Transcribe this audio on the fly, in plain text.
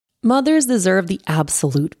Mothers deserve the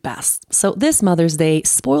absolute best. So this Mother's Day,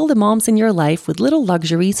 spoil the moms in your life with little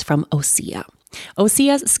luxuries from Osea.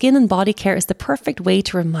 Osea's skin and body care is the perfect way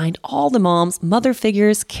to remind all the moms, mother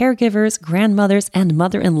figures, caregivers, grandmothers, and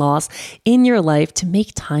mother-in-laws in your life to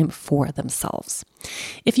make time for themselves.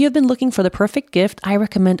 If you have been looking for the perfect gift, I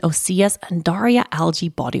recommend Osea's Undaria Algae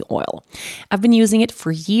Body Oil. I've been using it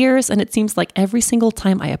for years, and it seems like every single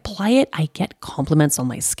time I apply it, I get compliments on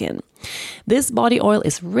my skin. This body oil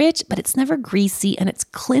is rich, but it's never greasy, and it's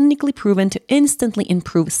clinically proven to instantly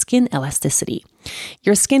improve skin elasticity.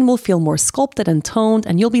 Your skin will feel more sculpted and toned,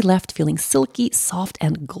 and you'll be left feeling silky, soft,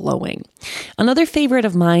 and glowing. Another favorite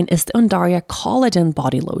of mine is the Undaria Collagen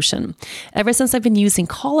Body Lotion. Ever since I've been using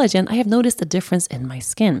collagen, I have noticed a difference in my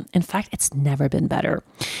skin. In fact, it's never been better.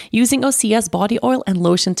 Using Osea's body oil and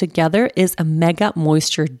lotion together is a mega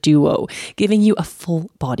moisture duo, giving you a full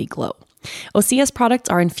body glow. Osea's products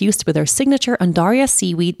are infused with their signature Undaria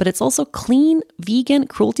seaweed, but it's also clean, vegan,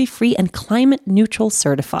 cruelty-free, and climate-neutral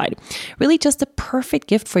certified. Really just a perfect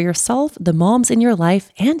gift for yourself, the moms in your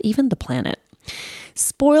life, and even the planet.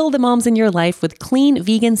 Spoil the moms in your life with clean,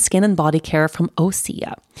 vegan skin and body care from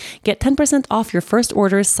Osea. Get 10% off your first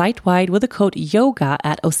orders site-wide with the code YOGA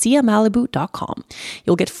at OseaMalibu.com.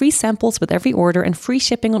 You'll get free samples with every order and free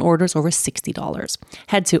shipping on orders over $60.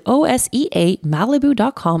 Head to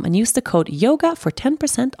OSEAMalibu.com and use the code YOGA for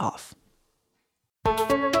 10% off.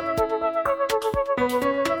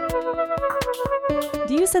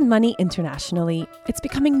 Do you send money internationally? It's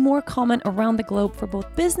becoming more common around the globe for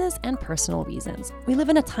both business and personal reasons. We live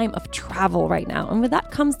in a time of travel right now, and with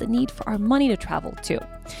that comes the need for our money to travel too.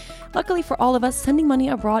 Luckily for all of us, sending money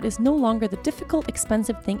abroad is no longer the difficult,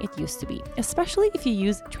 expensive thing it used to be, especially if you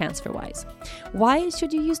use TransferWise. Why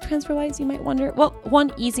should you use TransferWise, you might wonder? Well,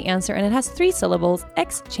 one easy answer, and it has 3 syllables: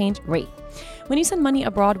 exchange rate. When you send money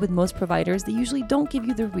abroad with most providers, they usually don't give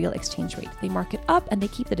you the real exchange rate. They mark it up and they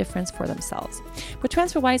keep the difference for themselves. But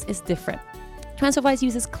TransferWise is different. TransferWise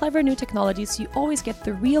uses clever new technology, so you always get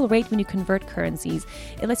the real rate when you convert currencies.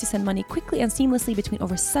 It lets you send money quickly and seamlessly between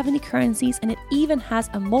over 70 currencies, and it even has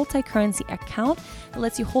a multi-currency account that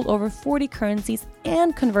lets you hold over 40 currencies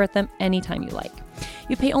and convert them anytime you like.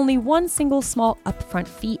 You pay only one single small upfront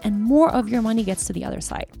fee, and more of your money gets to the other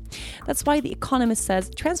side. That's why The Economist says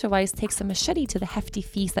TransferWise takes a machete to the hefty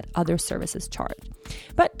fees that other services charge.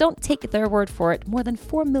 But don't take their word for it. More than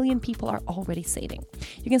 4 million people are already saving.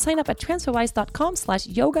 You can sign up at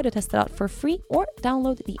transferwise.com/yoga to test it out for free or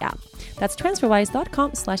download the app. That's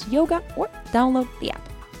transferwise.com/yoga or download the app.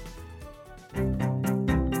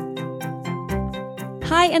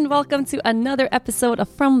 Hi, and welcome to another episode of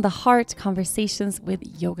From the Heart Conversations with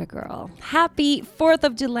Yoga Girl. Happy 4th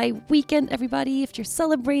of July weekend, everybody. If you're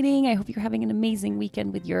celebrating, I hope you're having an amazing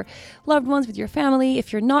weekend with your loved ones, with your family.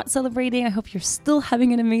 If you're not celebrating, I hope you're still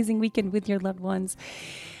having an amazing weekend with your loved ones.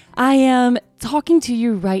 I am talking to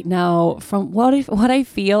you right now from what I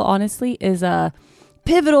feel, honestly, is a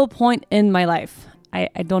pivotal point in my life. I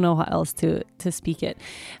don't know how else to speak it.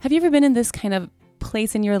 Have you ever been in this kind of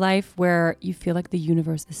place in your life where you feel like the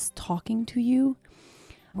universe is talking to you,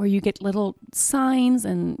 where you get little signs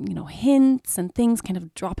and hints and things kind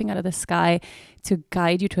of dropping out of the sky to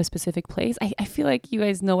guide you to a specific place? I feel like you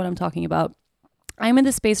guys know what I'm talking about. I'm in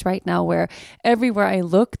this space right now where everywhere I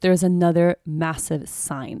look, there's another massive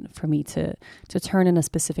sign for me to turn in a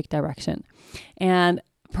specific direction. And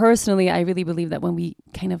personally, I really believe that when we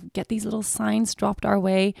kind of get these little signs dropped our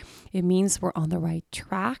way, it means we're on the right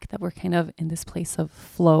track, that we're kind of in this place of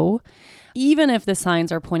flow, even if the signs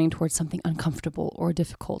are pointing towards something uncomfortable or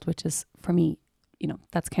difficult, which is, for me,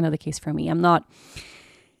 that's kind of the case for me. I'm not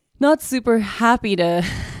super happy to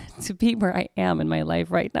be where I am in my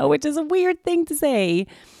life right now, which is a weird thing to say.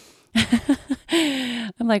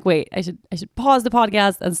 I'm like, wait, I should pause the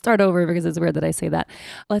podcast and start over because it's weird that I say that.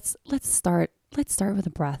 Let's start with a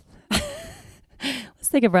breath. Let's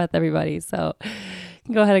take a breath, everybody. So you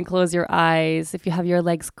can go ahead and close your eyes. If you have your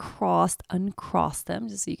legs crossed, uncross them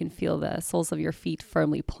just so you can feel the soles of your feet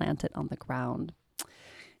firmly planted on the ground.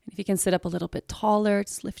 And if you can sit up a little bit taller,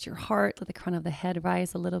 just lift your heart, let the crown of the head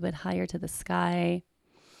rise a little bit higher to the sky.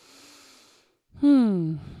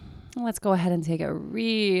 Let's go ahead and take a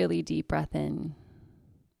really deep breath in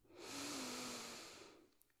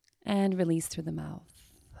and release through the mouth.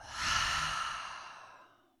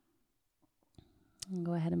 And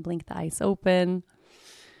go ahead and blink the eyes open.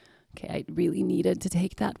 Okay, I really needed to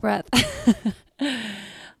take that breath.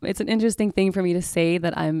 It's an interesting thing for me to say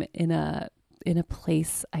that I'm in a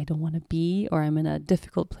place I don't want to be, or I'm in a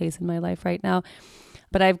difficult place in my life right now.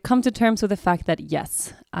 But I've come to terms with the fact that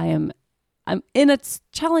yes, I'm in a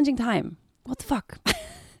challenging time. What the fuck?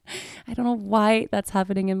 I don't know why that's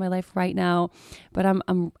happening in my life right now, but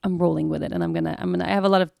I'm rolling with it, and I have a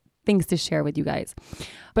lot of things to share with you guys.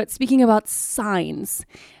 But speaking about signs,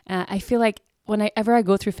 I feel like whenever I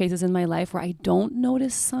go through phases in my life where I don't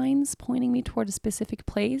notice signs pointing me toward a specific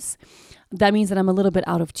place, that means that I'm a little bit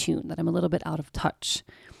out of tune, that I'm a little bit out of touch.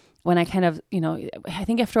 When I kind of, I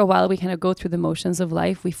think after a while we kind of go through the motions of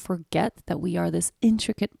life, we forget that we are this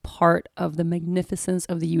intricate part of the magnificence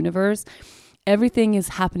of the universe. Everything is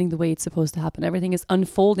happening the way it's supposed to happen. Everything is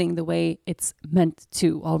unfolding the way it's meant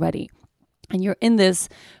to already. And you're in this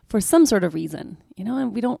for some sort of reason,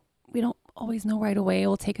 and we don't always know right away. It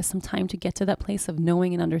will take us some time to get to that place of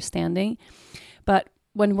knowing and understanding. But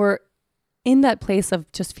when we're in that place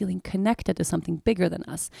of just feeling connected to something bigger than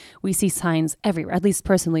us, we see signs everywhere. At least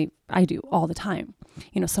personally, I do all the time.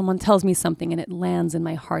 Someone tells me something and it lands in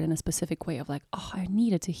my heart in a specific way of like, oh, I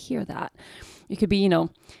needed to hear that. It could be,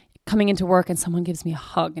 coming into work and someone gives me a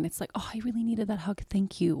hug and it's like, oh, I really needed that hug.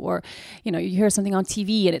 Thank you. Or, you hear something on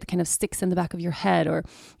TV and it kind of sticks in the back of your head, or,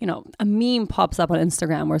 a meme pops up on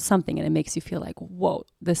Instagram or something and it makes you feel like, whoa,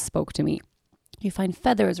 this spoke to me. You find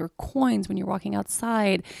feathers or coins when you're walking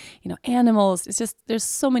outside, animals. It's just, there's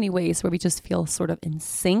so many ways where we just feel sort of in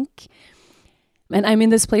sync. And I'm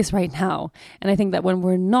in this place right now. And I think that when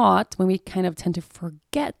we kind of tend to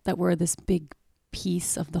forget that we're this big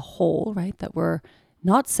piece of the whole, right? That we're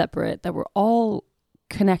not separate, that we're all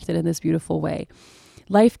connected in this beautiful way,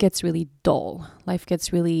 life gets really dull. Life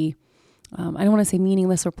gets really, I don't want to say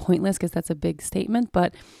meaningless or pointless because that's a big statement,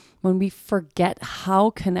 but when we forget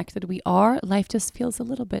how connected we are, life just feels a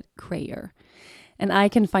little bit grayer. And I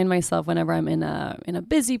can find myself whenever I'm in a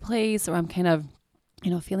busy place, or I'm kind of,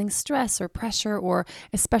 feeling stress or pressure, or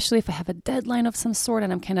especially if I have a deadline of some sort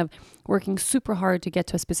and I'm kind of working super hard to get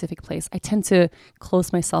to a specific place, I tend to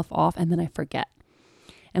close myself off and then I forget.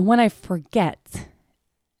 And when I forget,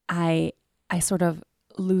 I sort of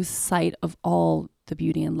lose sight of all the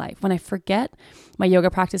beauty in life. When I forget, my yoga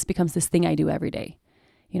practice becomes this thing I do every day.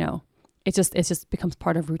 It just becomes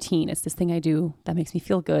part of routine. It's this thing I do that makes me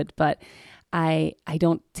feel good, but I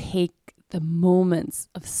don't take the moments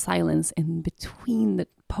of silence in between the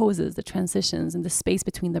poses, the transitions, and the space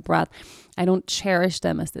between the breath. I don't cherish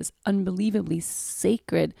them as this unbelievably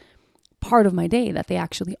sacred part of my day that they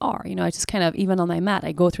actually are. I just kind of, even on my mat,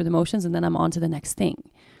 I go through the motions and then I'm on to the next thing.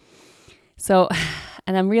 So,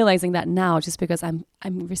 and I'm realizing that now just because I'm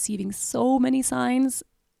receiving so many signs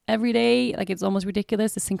every day, like it's almost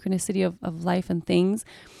ridiculous, the synchronicity of life and things,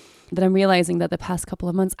 that I'm realizing that the past couple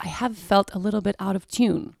of months, I have felt a little bit out of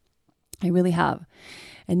tune. I really have.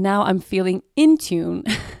 And now I'm feeling in tune,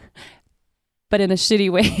 but in a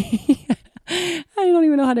shitty way. I don't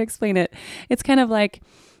even know how to explain it. It's kind of like,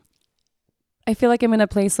 I feel like I'm in a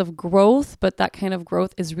place of growth, but that kind of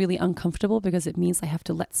growth is really uncomfortable because it means I have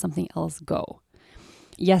to let something else go.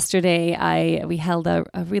 Yesterday, we held a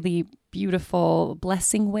really beautiful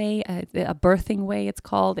blessing way, a birthing way it's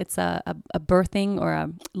called. It's a birthing or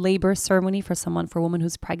a labor ceremony for a woman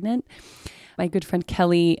who's pregnant. My good friend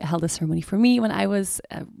Kelly held a ceremony for me when I was,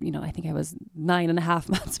 I think I was 9.5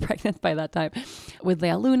 months pregnant by that time, with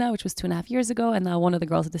Lea Luna, which was 2.5 years ago. And now one of the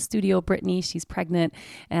girls at the studio, Brittany, she's pregnant.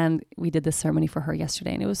 And we did this ceremony for her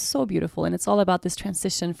yesterday. And it was so beautiful. And it's all about this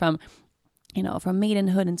transition from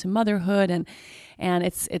maidenhood into motherhood. And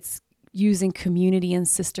it's using community and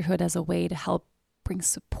sisterhood as a way to help bring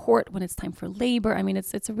support when it's time for labor. I mean,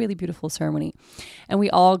 it's a really beautiful ceremony. And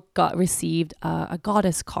we all received a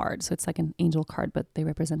goddess card. So it's like an angel card, but they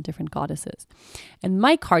represent different goddesses. And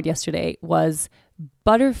my card yesterday was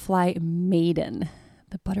Butterfly Maiden,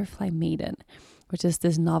 the Butterfly Maiden, which is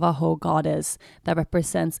this Navajo goddess that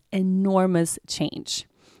represents enormous change.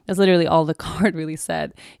 That's literally all the card really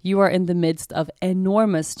said. You are in the midst of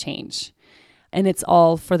enormous change. And it's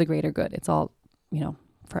all for the greater good. It's all,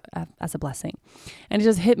 as a blessing. And it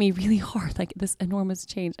just hit me really hard, like this enormous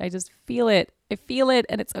change. I just feel it. I feel it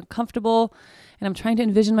and it's uncomfortable. And I'm trying to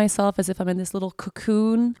envision myself as if I'm in this little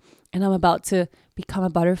cocoon and I'm about to become a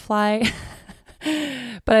butterfly.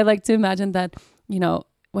 But I like to imagine that,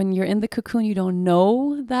 when you're in the cocoon, you don't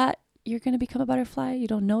know that you're going to become a butterfly. You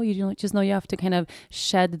don't know. You don't just know you have to kind of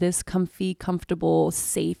shed this comfy, comfortable,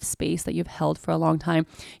 safe space that you've held for a long time.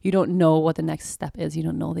 You don't know what the next step is. You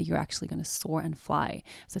don't know that you're actually going to soar and fly.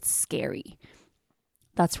 So it's scary.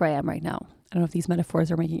 That's where I am right now. I don't know if these metaphors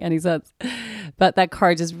are making any sense, but that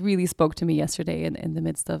card just really spoke to me yesterday in the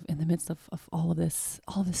midst of all of this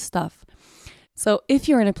stuff. So if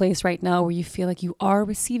you're in a place right now where you feel like you are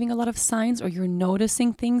receiving a lot of signs, or you're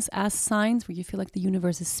noticing things as signs, where you feel like the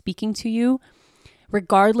universe is speaking to you,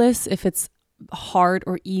 regardless if it's hard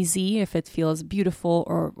or easy, if it feels beautiful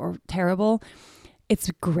or terrible, it's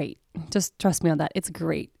great. Just trust me on that. It's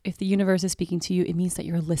great. If the universe is speaking to you, it means that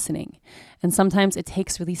you're listening. And sometimes it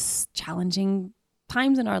takes really challenging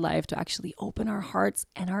times in our life to actually open our hearts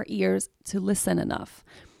and our ears to listen enough.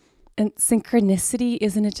 And synchronicity,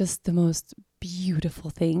 isn't it just the most beautiful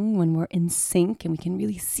thing when we're in sync and we can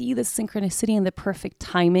really see the synchronicity and the perfect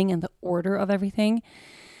timing and the order of everything?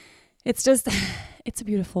 It's a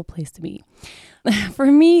beautiful place to be. For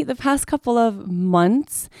me, the past couple of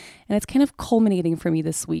months, and it's kind of culminating for me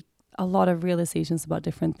this week, a lot of realizations about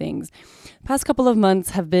different things. The past couple of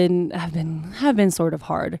months have been sort of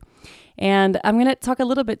hard. And I'm going to talk a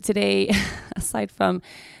little bit today, aside from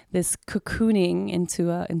this cocooning into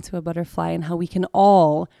a butterfly, and how we can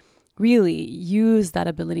all really use that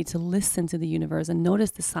ability to listen to the universe and notice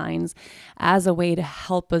the signs as a way to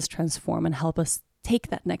help us transform and help us take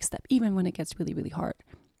that next step, even when it gets really, really hard.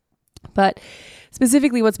 But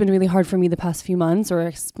specifically, what's been really hard for me the past few months,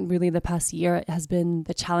 or really the past year, has been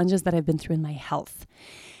the challenges that I've been through in my health.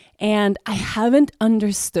 And I haven't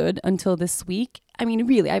understood until this week. I mean,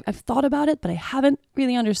 really, I've thought about it, but I haven't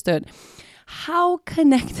really understood how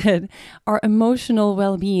connected our emotional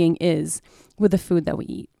well-being is with the food that we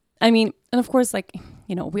eat. I mean, and of course,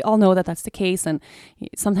 we all know that that's the case. And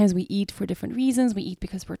sometimes we eat for different reasons. We eat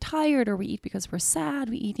because we're tired, or we eat because we're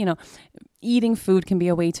sad. We eat, eating food can be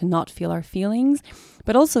a way to not feel our feelings,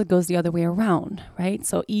 but also it goes the other way around, right?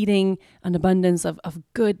 So eating an abundance of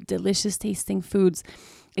good, delicious tasting foods,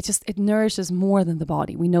 it nourishes more than the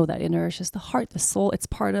body. We know that it nourishes the heart, the soul. It's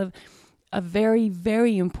part of a very,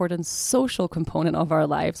 very important social component of our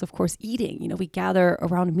lives. Of course, eating, we gather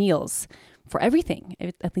around meals for everything.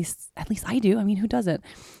 At least I do. I mean, who doesn't?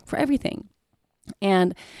 For everything.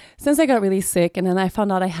 And since I got really sick, and then I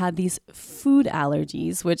found out I had these food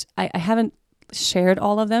allergies, which I haven't shared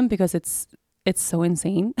all of them because it's so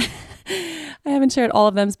insane. I haven't shared all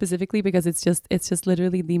of them specifically because it's just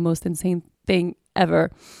literally the most insane thing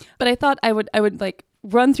ever. But I thought I would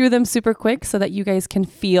run through them super quick so that you guys can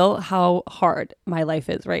feel how hard my life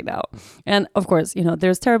is right now. And of course,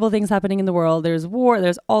 there's terrible things happening in the world. There's war.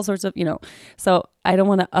 There's all sorts of, so I don't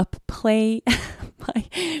want to upplay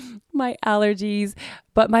my allergies,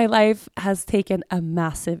 but my life has taken a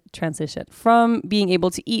massive transition from being able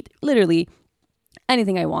to eat literally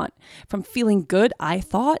anything I want, from feeling good, I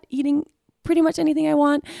thought, eating pretty much anything I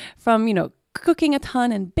want, from, cooking a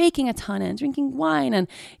ton and baking a ton and drinking wine and,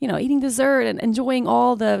 eating dessert and enjoying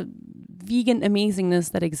all the vegan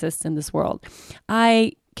amazingness that exists in this world.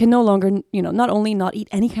 I can no longer, not only not eat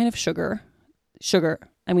any kind of sugar,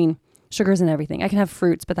 I mean, sugar's in everything. I can have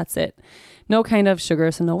fruits, but that's it. No kind of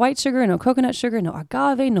sugar. So no white sugar, no coconut sugar, no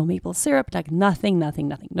agave, no maple syrup, like nothing,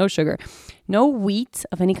 no sugar, no wheat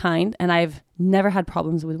of any kind. And I've never had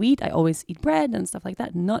problems with wheat. I always eat bread and stuff like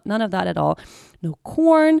that. None of that at all. No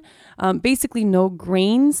corn, basically no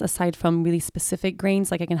grains aside from really specific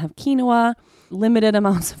grains. Like I can have quinoa, limited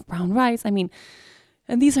amounts of brown rice. I mean,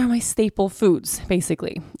 and these are my staple foods,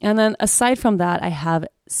 basically. And then aside from that, I have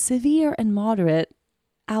severe and moderate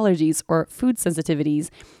allergies or food sensitivities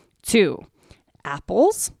to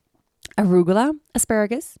apples, arugula,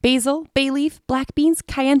 asparagus, basil, bay leaf, black beans,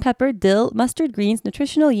 cayenne pepper, dill, mustard greens,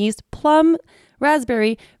 nutritional yeast, plum,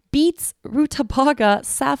 raspberry, beets, rutabaga,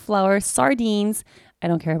 safflower, sardines. I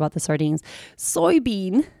don't care about the sardines.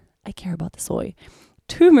 Soybean. I care about the soy.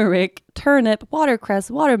 Turmeric, turnip, watercress,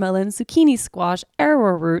 watermelon, zucchini squash,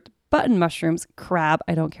 arrowroot, button mushrooms, crab,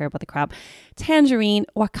 I don't care about the crab, tangerine,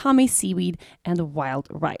 wakame seaweed, and wild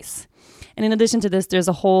rice. And in addition to this, there's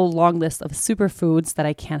a whole long list of superfoods that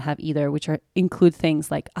I can't have either, which include things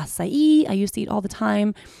like acai, I used to eat all the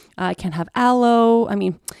time. I can't have aloe. I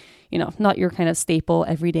mean, not your kind of staple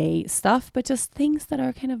everyday stuff, but just things that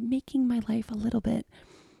are kind of making my life a little bit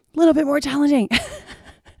more challenging.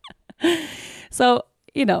 So,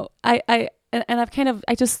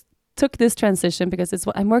 I just took this transition because it's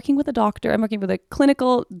what I'm working with a doctor. I'm working with a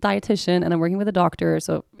clinical dietitian and I'm working with a doctor.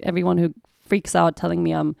 So everyone who freaks out telling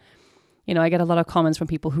me I get a lot of comments from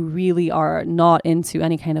people who really are not into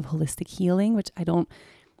any kind of holistic healing, which I don't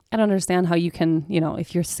understand how you can,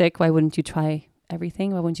 if you're sick, why wouldn't you try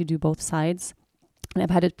everything? Why wouldn't you do both sides? And I've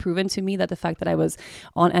had it proven to me that the fact that I was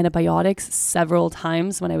on antibiotics several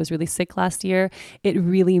times when I was really sick last year, it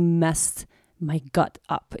really messed my gut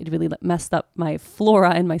up. It really messed up my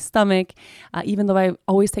flora in my stomach, even though I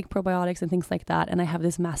always take probiotics and things like that. And I have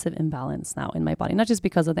this massive imbalance now in my body, not just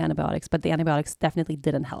because of the antibiotics, but the antibiotics definitely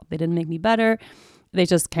didn't help. They didn't make me better. They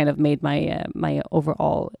just kind of made my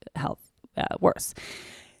overall health worse.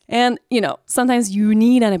 And, sometimes you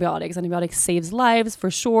need antibiotics. Antibiotics saves lives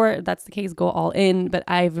for sure. If that's the case, go all in. But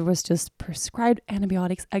I was just prescribed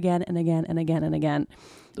antibiotics again and again and again and again.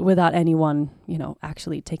 without anyone,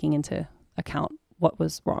 actually taking into account what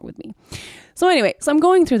was wrong with me. So anyway, so I'm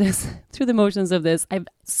going through the motions of this. I've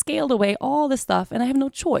scaled away all this stuff and I have no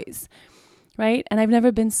choice, right? And I've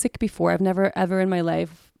never been sick before. I've never ever in my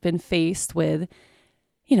life been faced with,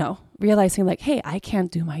 realizing like, hey, I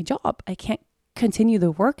can't do my job. I can't continue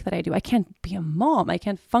the work that I do. I can't be a mom. I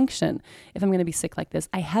can't function if I'm going to be sick like this.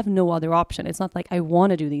 I have no other option. It's not like I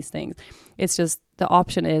want to do these things. It's just the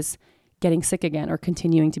option is getting sick again or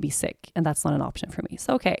continuing to be sick. And that's not an option for me.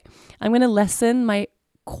 So, okay, I'm going to lessen my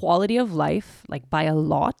quality of life like by a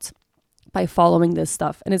lot by following this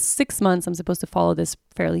stuff. And it's 6 months. I'm supposed to follow this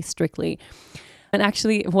fairly strictly. And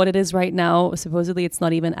actually what it is right now, supposedly it's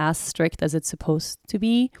not even as strict as it's supposed to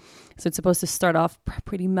be. So it's supposed to start off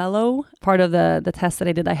pretty mellow. Part of the test that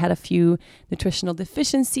I did, I had a few nutritional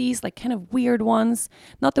deficiencies, like kind of weird ones.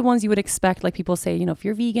 Not the ones you would expect. Like people say, if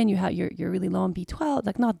you're vegan, you're really low on B12,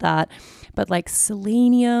 like not that. But like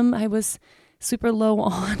selenium, I was super low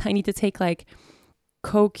on. I need to take like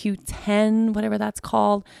CoQ10, whatever that's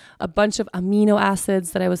called, a bunch of amino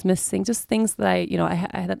acids that I was missing, just things that I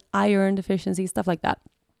had an iron deficiency, stuff like that.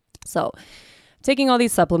 So taking all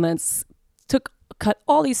these supplements, cut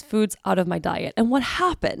all these foods out of my diet. And what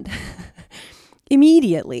happened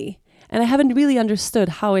immediately, and I haven't really understood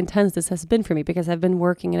how intense this has been for me because I've been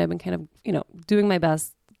working and I've been kind of, doing my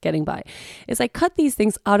best getting by, is I cut these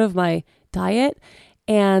things out of my diet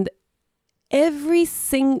and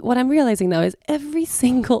what I'm realizing now is every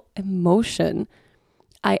single emotion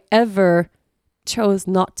I ever chose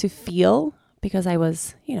not to feel because I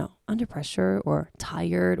was, under pressure or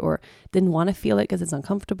tired or didn't want to feel it because it's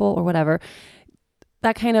uncomfortable or whatever.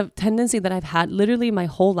 That kind of tendency that I've had literally my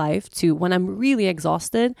whole life to, when I'm really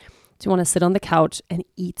exhausted, to want to sit on the couch and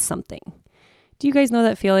eat something. Do you guys know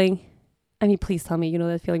that feeling? I mean, please tell me you know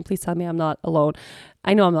that feeling. Please tell me I'm not alone.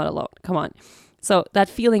 I know I'm not alone. Come on. So that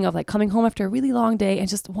feeling of like coming home after a really long day and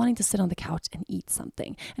just wanting to sit on the couch and eat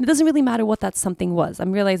something. And it doesn't really matter what that something was.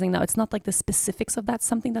 I'm realizing now it's not like the specifics of that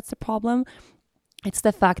something that's the problem. It's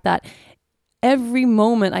the fact that every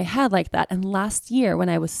moment I had like that. And last year when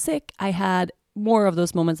I was sick, I had more of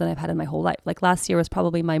those moments than I've had in my whole life. Like last year was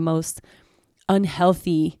probably my most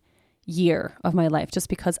unhealthy year of my life just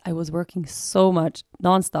because I was working so much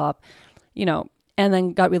nonstop, and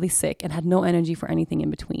then got really sick and had no energy for anything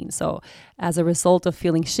in between. So as a result of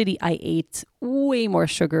feeling shitty, I ate way more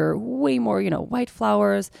sugar, way more, white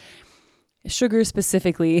flours, sugar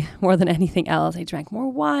specifically more than anything else. I drank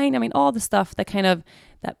more wine. I mean, all the stuff that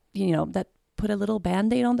that put a little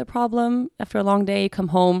Band-Aid on the problem. After a long day, you come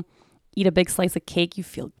home, eat a big slice of cake, you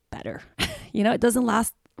feel better. It doesn't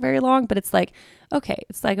last very long, but it's like, okay,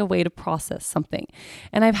 it's like a way to process something.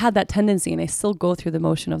 And I've had that tendency and I still go through the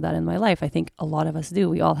motion of that in my life. I think a lot of us do.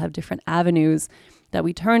 We all have different avenues that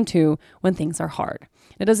we turn to when things are hard.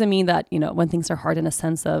 It doesn't mean that, when things are hard in a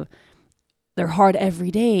sense of they're hard every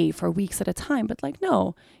day for weeks at a time, but like,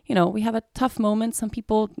 no, we have a tough moment. Some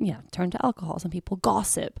people, turn to alcohol. Some people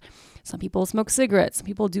gossip. Some people smoke cigarettes. Some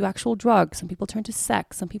people do actual drugs. Some people turn to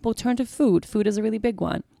sex. Some people turn to food. Food is a really big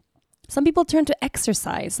one. Some people turn to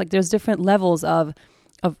exercise. Like there's different levels of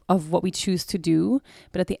what we choose to do.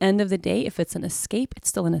 But at the end of the day, if it's an escape, it's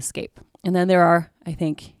still an escape. And then there are, I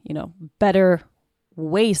think, better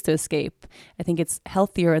ways to escape. I think it's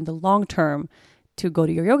healthier in the long term to go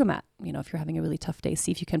to your yoga mat. If you're having a really tough day,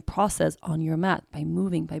 see if you can process on your mat by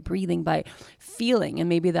moving, by breathing, by feeling. And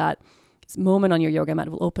maybe that moment on your yoga mat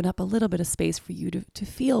will open up a little bit of space for you to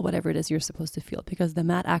feel whatever it is you're supposed to feel, because the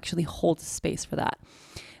mat actually holds space for that.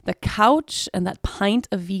 The couch and that pint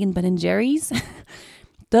of vegan Ben & Jerry's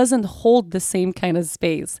doesn't hold the same kind of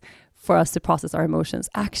space for us to process our emotions.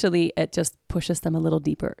 Actually, it just pushes them a little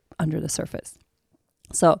deeper under the surface.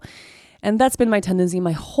 So, and that's been my tendency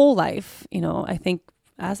my whole life. I think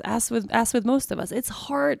as with most of us, it's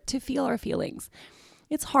hard to feel our feelings.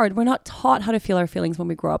 It's hard. We're not taught how to feel our feelings when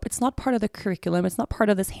we grow up. It's not part of the curriculum. It's not part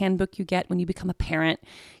of this handbook you get when you become a parent.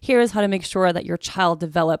 Here is how to make sure that your child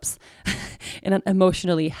develops in an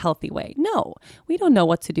emotionally healthy way. No, we don't know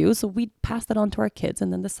what to do. So we pass that on to our kids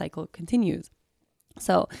and then the cycle continues.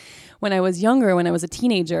 So when I was younger, when I was a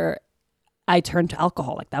teenager, I turned to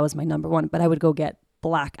alcohol. Like that was my number one, but I would go get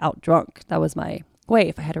blackout drunk. That was my way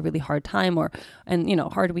if I had a really hard time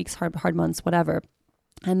hard weeks, hard months, whatever.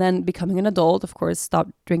 And then becoming an adult, of course,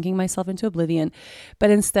 stopped drinking myself into oblivion.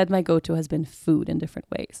 But instead, my go-to has been food in different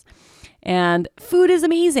ways. And food is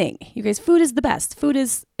amazing. You guys, food is the best. Food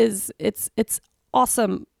is it's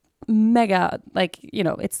awesome, mega,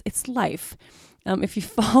 it's life. If you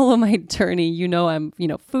follow my journey, I'm,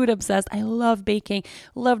 food obsessed. I love baking,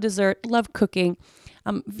 love dessert, love cooking.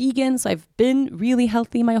 I'm vegan, so I've been really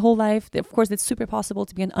healthy my whole life. Of course, it's super possible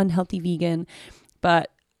to be an unhealthy vegan,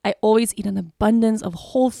 but I always eat an abundance of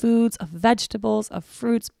whole foods, of vegetables, of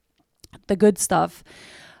fruits, the good stuff.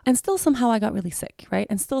 And still somehow I got really sick, right?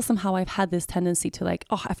 And still somehow I've had this tendency to like,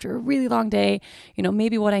 after a really long day,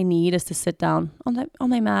 maybe what I need is to sit down on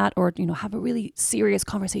my mat or, have a really serious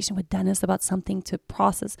conversation with Dennis about something to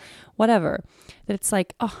process, whatever. That it's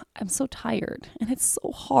like, I'm so tired and it's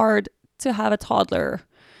so hard to have a toddler.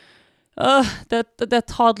 The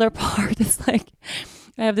toddler part is like,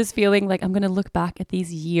 I have this feeling like I'm going to look back at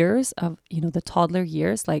these years of, the toddler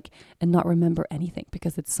years, and not remember anything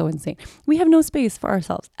because it's so insane. We have no space for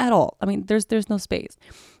ourselves at all. I mean, there's no space.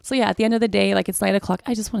 So yeah, at the end of the day, it's 9:00.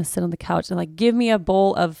 I just want to sit on the couch and give me a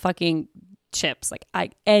bowl of fucking chips,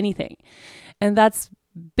 anything. And that's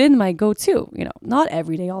been my go-to, not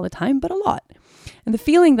every day all the time, but a lot. And the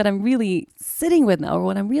feeling that I'm really sitting with now, or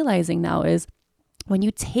what I'm realizing now, is when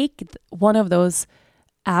you take one of those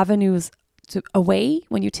avenues away,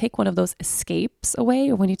 when you take one of those escapes away,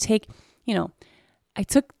 or when you take,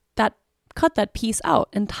 cut that piece out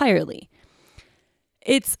entirely,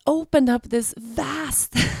 it's opened up this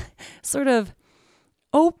vast sort of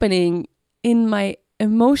opening in my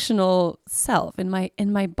emotional self, in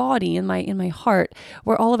my body, in my heart,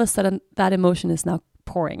 where all of a sudden that emotion is now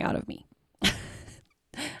pouring out of me.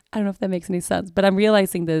 I don't know if that makes any sense, but I'm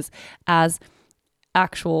realizing this as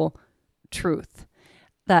actual truth.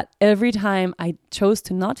 That every time I chose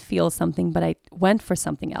to not feel something, but I went for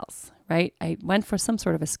something else, right? I went for some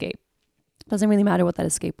sort of escape. Doesn't really matter what that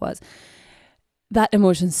escape was. That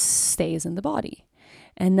emotion stays in the body.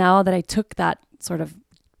 And now that I took that sort of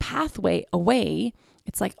pathway away,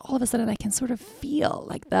 it's like all of a sudden I can sort of feel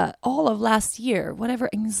like all of last year, whatever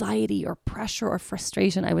anxiety or pressure or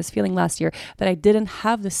frustration I was feeling last year, that I didn't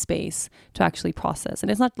have the space to actually process.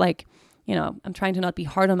 And it's not like, I'm trying to not be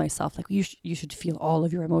hard on myself. You should feel all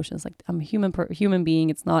of your emotions. I'm a human being.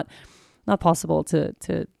 It's not possible to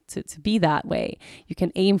be that way. You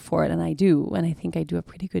can aim for it, and I do. And I think I do a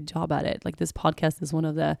pretty good job at it. This podcast is one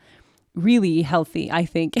of the really healthy, I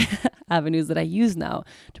think, avenues that I use now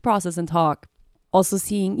to process and talk. Also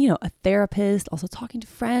seeing, a therapist, also talking to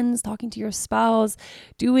friends, talking to your spouse,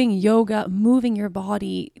 doing yoga, moving your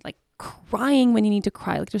body, crying when you need to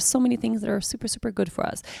cry. There's so many things that are super, super good for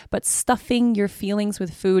us, but stuffing your feelings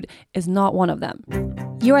with food is not one of them.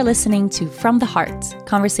 You are listening to From the Heart,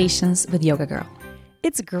 Conversations with Yoga Girl.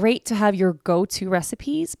 It's great to have your go-to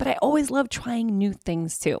recipes, but I always love trying new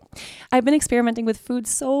things too. I've been experimenting with food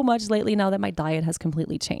so much lately now that my diet has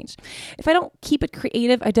completely changed. If I don't keep it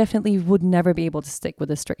creative, I definitely would never be able to stick with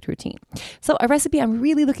a strict routine. So a recipe I'm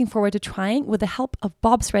really looking forward to trying with the help of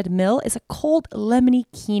Bob's Red Mill is a cold lemony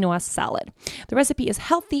quinoa salad. The recipe is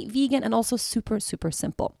healthy, vegan, and also super, super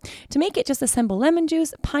simple. To make it, just assemble lemon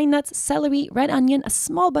juice, pine nuts, celery, red onion, a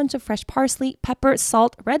small bunch of fresh parsley, pepper,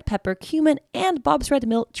 salt, red pepper, cumin, and Bob's Red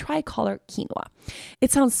Mill tricolor quinoa.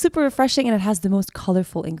 It sounds super refreshing and it has the most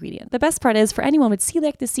colorful ingredient. The best part is, for anyone with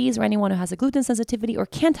celiac disease or anyone who has a gluten sensitivity or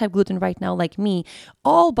can't have gluten right now like me,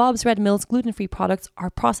 all Bob's Red Mill's gluten-free products are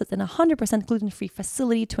processed in a 100% gluten-free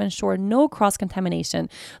facility to ensure no cross-contamination,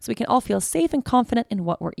 so we can all feel safe and confident in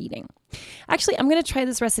what we're eating. Actually, I'm going to try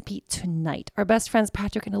this recipe tonight. Our best friends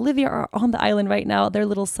Patrick and Olivia are on the island right now. Their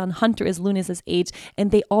little son Hunter is Lunis's age,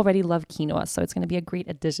 and they already love quinoa, so it's going to be a great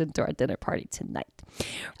addition to our dinner party tonight.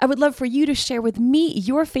 I would love for you to share with me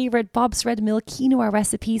your favorite Bob's Red Mill quinoa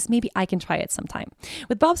recipes. Maybe I can try it sometime.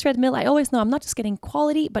 With Bob's Red Mill, I always know I'm not just getting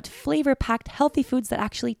quality, but flavor-packed healthy foods that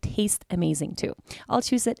actually taste amazing too. I'll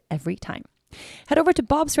choose it every time. Head over to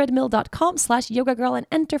bobsredmill.com/yogagirl and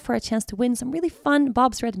enter for a chance to win some really fun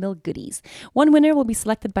Bob's Red Mill goodies. One winner will be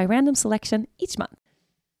selected by random selection each month.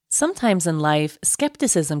 Sometimes in life,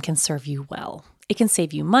 skepticism can serve you well. It can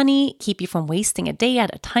save you money, keep you from wasting a day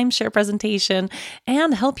at a timeshare presentation,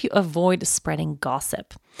 and help you avoid spreading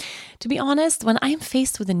gossip. To be honest, when I'm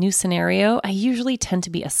faced with a new scenario, I usually tend to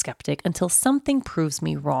be a skeptic until something proves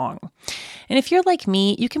me wrong. And if you're like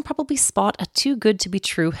me, you can probably spot a too good to be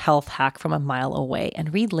true health hack from a mile away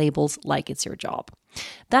and read labels like it's your job.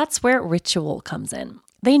 That's where Ritual comes in.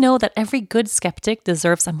 They know that every good skeptic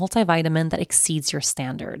deserves a multivitamin that exceeds your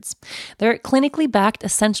standards. Their clinically backed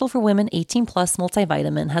Essential for Women 18 Plus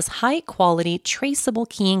multivitamin has high quality, traceable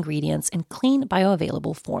key ingredients in clean,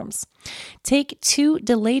 bioavailable forms. Take 2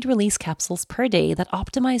 delayed release capsules per day that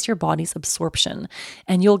optimize your body's absorption,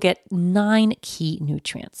 and you'll get 9 key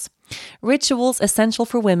nutrients. Rituals Essential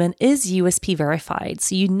for Women is USP verified,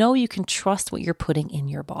 so you know you can trust what you're putting in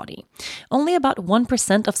your body. Only about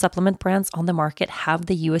 1% of supplement brands on the market have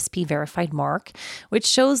the USP verified mark, which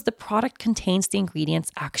shows the product contains the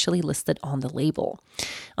ingredients actually listed on the label.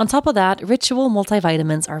 On top of that, Ritual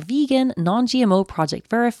multivitamins are vegan, non-GMO project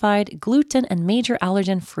verified, gluten and major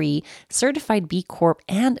allergen free, certified B Corp,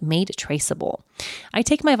 and made traceable. I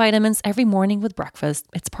take my vitamins every morning with breakfast.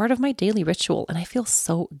 It's part of my daily ritual, and I feel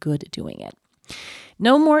so good doing it.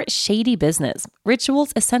 No more shady business.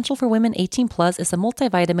 Rituals Essential for Women 18 Plus is a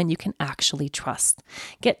multivitamin you can actually trust.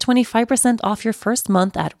 Get 25% off your first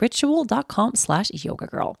month at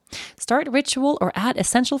ritual.com/yogagirl. Start Ritual or add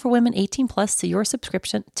Essential for Women 18 Plus to your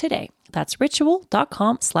subscription today. That's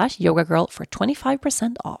ritual.com/yogagirl for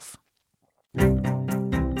 25% off.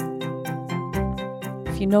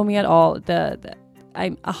 If you know me at all,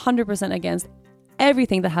 I'm 100% against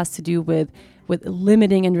everything that has to do with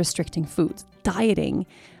limiting and restricting foods, dieting.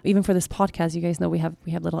 Even for this podcast, you guys know we have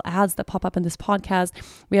little ads that pop up in this podcast.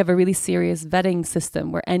 We have a really serious vetting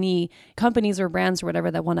system where any companies or brands or whatever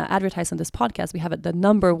that want to advertise on this podcast, we have it. The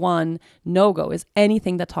number one no-go is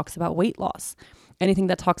anything that talks about weight loss, anything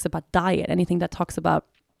that talks about diet, anything that talks about,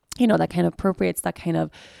 that kind of appropriates that kind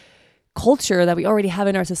of culture that we already have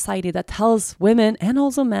in our society that tells women and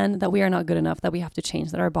also men that we are not good enough, that we have to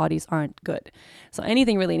change, that our bodies aren't good. So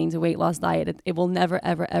anything relating to weight loss, diet, it will never,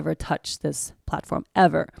 ever, ever touch this platform,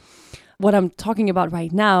 ever. What I'm talking about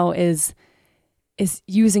right now is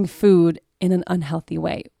using food in an unhealthy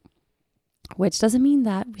way, which doesn't mean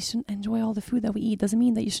that we shouldn't enjoy all the food that we eat. Doesn't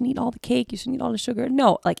mean that you shouldn't eat all the cake. You shouldn't eat all the sugar.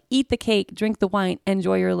 No, eat the cake, drink the wine,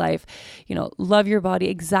 enjoy your life. Love your body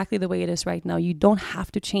exactly the way it is right now. You don't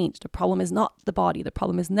have to change. The problem is not the body. The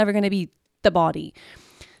problem is never going to be the body.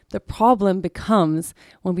 The problem becomes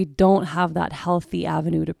when we don't have that healthy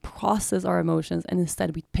avenue to process our emotions, and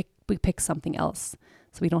instead we pick something else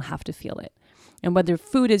so we don't have to feel it. And whether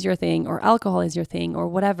food is your thing or alcohol is your thing or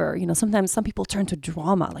whatever, sometimes some people turn to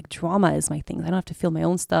drama. Like drama is my thing. I don't have to feel my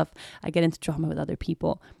own stuff. I get into drama with other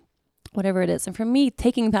people, whatever it is. And for me,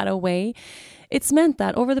 taking that away, it's meant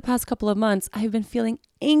that over the past couple of months, I've been feeling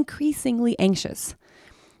increasingly anxious.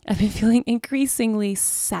 I've been feeling increasingly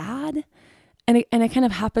sad. And it kind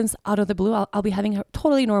of happens out of the blue. I'll be having a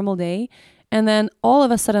totally normal day. And then all of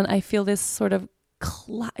a sudden I feel this sort of,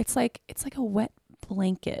 it's like a wet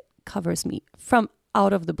blanket covers me from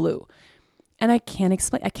out of the blue. And I can't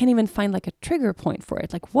explain. I can't even find a trigger point for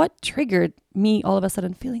it. What triggered me all of a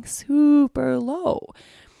sudden feeling super low?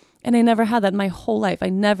 And I never had that my whole life. I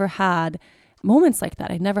never had moments like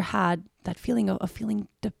that. I never had that feeling of feeling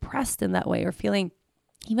depressed in that way, or feeling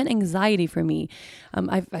even anxiety for me.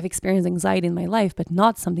 I've experienced anxiety in my life, but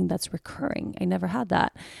not something that's recurring. I never had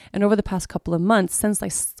that. And over the past couple of months, since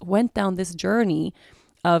I went down this journey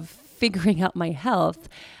of figuring out my health,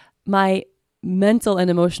 my mental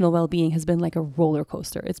and emotional well-being has been like a roller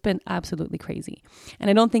coaster. It's been absolutely crazy. And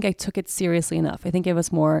I don't think I took it seriously enough. I think it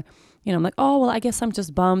was more, I'm like, oh, well, I guess I'm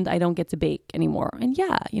just bummed I don't get to bake anymore. And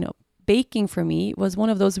yeah, baking for me was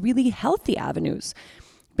one of those really healthy avenues.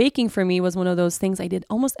 Baking for me was one of those things I did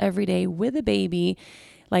almost every day with a baby,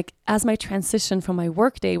 as my transition from my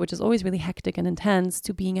work day, which is always really hectic and intense,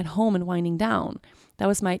 to being at home and winding down. That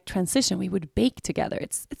was my transition. We would bake together.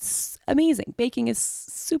 It's amazing. Baking is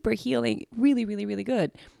super healing, really, really, really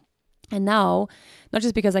good. And now, not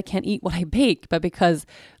just because I can't eat what I bake, but because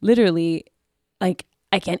literally, I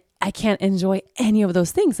can't enjoy any of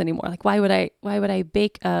those things anymore. Why would I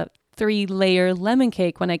bake a 3-layer lemon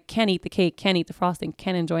cake when I can't eat the cake, can't eat the frosting,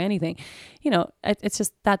 can't enjoy anything? It's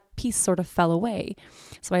just that piece sort of fell away.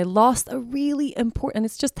 So I lost a really important,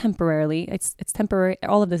 it's just temporarily, it's temporary.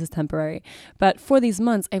 All of this is temporary. But for these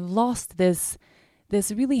months, I've lost this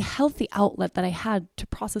really healthy outlet that I had to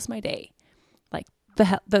process my day.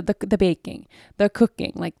 The baking, the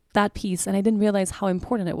cooking, that piece. And I didn't realize how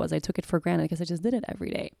important it was. I took it for granted because I just did it every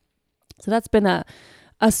day. So that's been a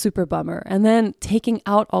super bummer. And then taking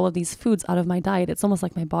out all of these foods out of my diet, it's almost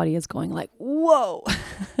like my body is going whoa.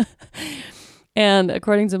 And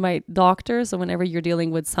according to my doctor, so whenever you're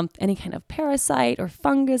dealing with any kind of parasite or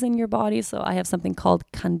fungus in your body, so I have something called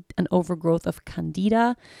an overgrowth of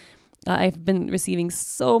candida. I've been receiving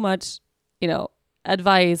so much,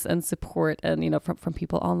 advice and support and, from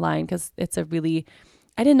people online, because it's I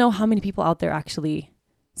didn't know how many people out there actually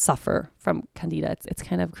suffer from candida. It's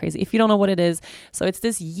kind of crazy. If you don't know what it is, so it's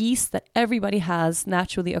this yeast that everybody has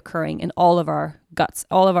naturally occurring in all of our guts,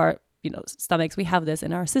 all of our, stomachs. We have this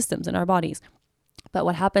in our systems, in our bodies. But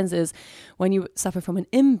what happens is when you suffer from an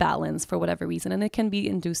imbalance for whatever reason, and it can be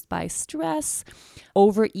induced by stress,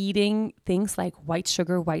 overeating things like white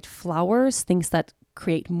sugar, white flours, things that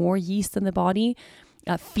create more yeast in the body,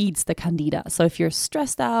 feeds the candida. So if you're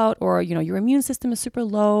stressed out, or your immune system is super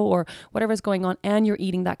low, or whatever's going on, and you're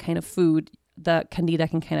eating that kind of food, the candida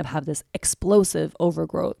can kind of have this explosive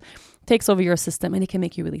overgrowth, takes over your system, and it can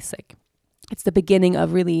make you really sick. It's the beginning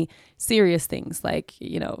of really serious things like,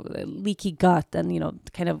 leaky gut, and,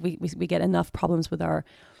 kind of we get enough problems with our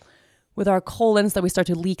colons that we start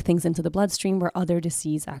to leak things into the bloodstream where other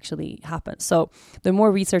disease actually happens. So the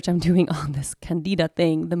more research I'm doing on this candida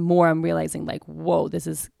thing, the more I'm realizing like, whoa, this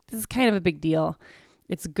is kind of a big deal.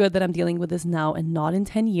 It's good that I'm dealing with this now and not in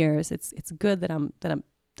 10 years. It's good that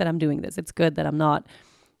I'm doing this. It's good that I'm not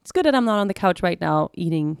on the couch right now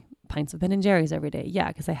eating pints of Ben and Jerry's every day. Yeah,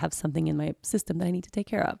 because I have something in my system that I need to take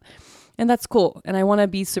care of. And that's cool. And I want to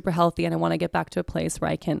be super healthy, and I want to get back to a place where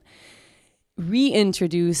I can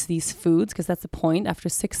reintroduce these foods, because that's the point. After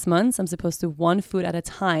 6 months, I'm supposed to, one food at a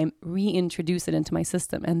time, reintroduce it into my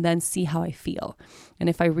system and then see how I feel. And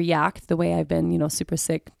if I react the way I've been, super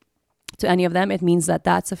sick to any of them, it means that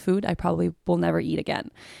that's a food I probably will never eat again.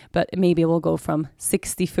 But maybe it will go from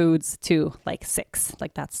 60 foods to like 6.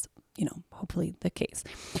 Like that's hopefully the case.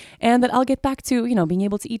 And that I'll get back to, being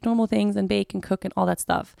able to eat normal things and bake and cook and all that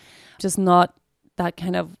stuff. Just not that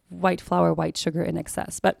kind of white flour, white sugar in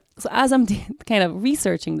excess. But so as I'm kind of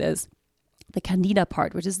researching this, the candida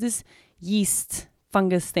part, which is this yeast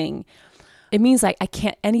fungus thing, it means like I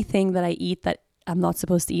can't, anything that I eat that I'm not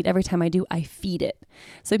supposed to eat, every time I do, I feed it.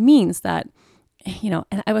 So it means that,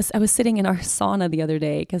 and I was sitting in our sauna the other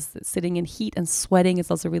day, because sitting in heat and sweating is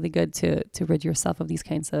also really good to rid yourself of this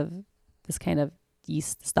kind of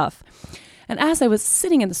yeast stuff. And as I was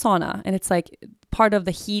sitting in the sauna, and it's like part of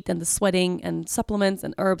the heat and the sweating and supplements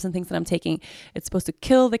and herbs and things that I'm taking, it's supposed to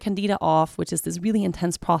kill the candida off, which is this really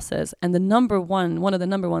intense process. And one of the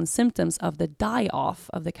number one symptoms of the die off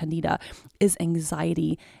of the candida is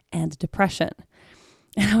anxiety and depression.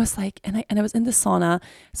 And I was like, and I was in the sauna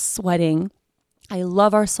sweating. I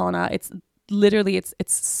love our sauna. It's literally, it's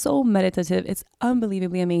so meditative. It's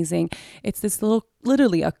unbelievably amazing. It's this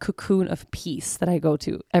literally a cocoon of peace that I go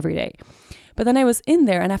to every day. But then I was in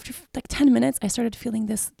there, and after like 10 minutes, I started feeling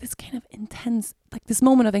this kind of intense, like this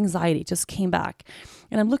moment of anxiety just came back.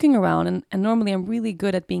 And I'm looking around, and normally I'm really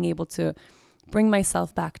good at being able to bring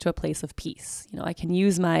myself back to a place of peace. I can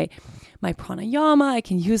use my pranayama, I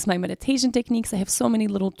can use my meditation techniques. I have so many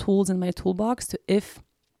little tools in my toolbox to, if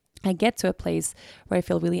I get to a place where I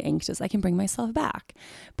feel really anxious, I can bring myself back.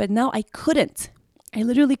 But now I couldn't. I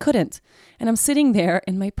literally couldn't. And I'm sitting there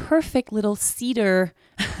in my perfect little cedar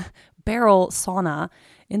barrel sauna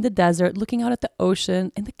in the desert, looking out at the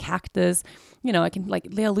ocean and the cactus. I can like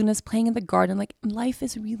Lea Luna's playing in the garden. Like, life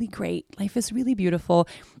is really great. Life is really beautiful.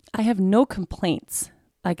 I have no complaints.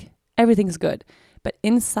 Like, everything's good. But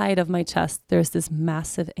inside of my chest, there's this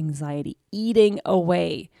massive anxiety eating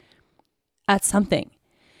away at something.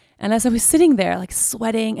 And as I was sitting there, like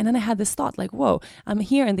sweating, and then I had this thought, like, whoa, I'm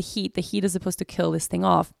here in the heat. The heat is supposed to kill this thing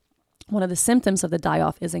off. One of the symptoms of the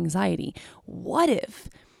die-off is anxiety. What if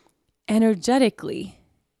energetically,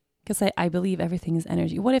 because I believe everything is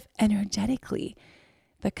energy, what if energetically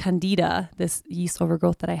the candida, this yeast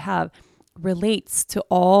overgrowth that I have, relates to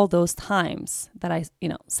all those times that I,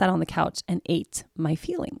 sat on the couch and ate my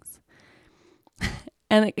feelings?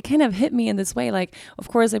 And it kind of hit me in this way. Like, of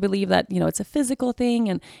course, I believe that, it's a physical thing,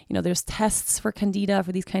 and, there's tests for candida,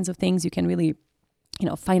 for these kinds of things. You can really,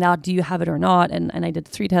 find out, do you have it or not? And I did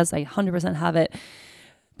 3 tests. I 100% have it.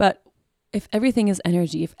 But if everything is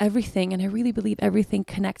energy, if everything, and I really believe everything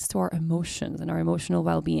connects to our emotions and our emotional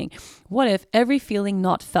well-being, what if every feeling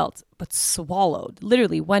not felt, but swallowed,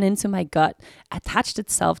 literally went into my gut, attached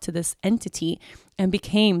itself to this entity, and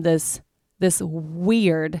became this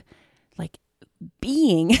weird, like,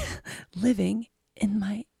 being living in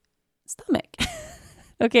my stomach?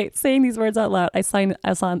 Okay, saying these words out loud, I sound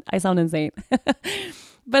insane.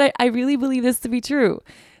 But I really believe this to be true.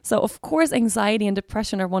 So of course, anxiety and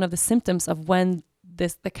depression are one of the symptoms of when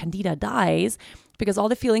the candida dies, because all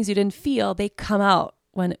the feelings you didn't feel, they come out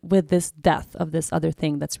with this death of this other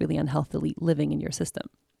thing that's really unhealthily living in your system.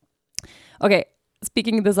 Okay,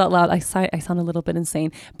 speaking this out loud, I sound a little bit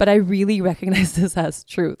insane, but I really recognize this as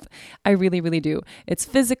truth. I really, really do. It's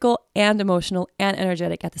physical and emotional and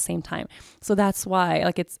energetic at the same time. So that's why,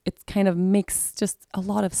 like, it kind of makes just a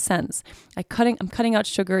lot of sense. I'm cutting out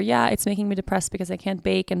sugar. Yeah, it's making me depressed because I can't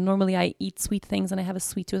bake, and normally I eat sweet things and I have a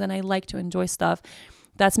sweet tooth and I like to enjoy stuff.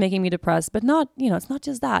 That's making me depressed, but not, it's not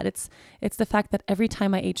just that. It's the fact that every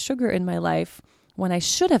time I ate sugar in my life, when I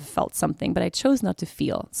should have felt something, but I chose not to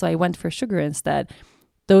feel. So I went for sugar instead.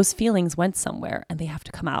 Those feelings went somewhere and they have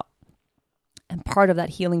to come out. And part of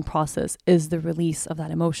that healing process is the release of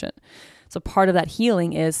that emotion. So part of that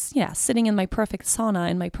healing is, sitting in my perfect sauna,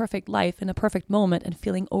 in my perfect life, in a perfect moment and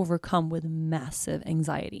feeling overcome with massive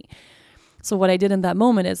anxiety. So what I did in that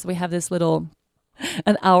moment is we have this little,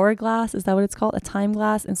 an hourglass. Is that what it's called? A time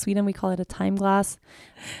glass. In Sweden, we call it a time glass.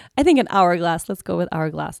 I think an hourglass. Let's go with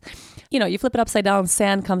hourglass. You flip it upside down,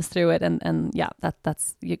 sand comes through it. And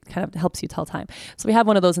that's it kind of helps you tell time. So we have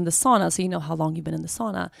one of those in the sauna. So you know how long you've been in the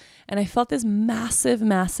sauna. And I felt this massive,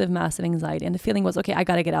 massive, massive anxiety. And the feeling was, okay, I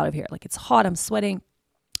got to get out of here. Like it's hot. I'm sweating.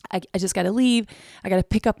 I just got to leave. I got to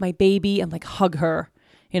pick up my baby and like hug her.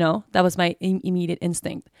 That was my immediate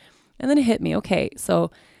instinct. And then it hit me. Okay,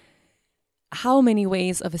 so how many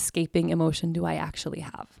ways of escaping emotion do I actually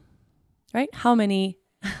have, right? How many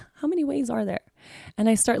ways are there? And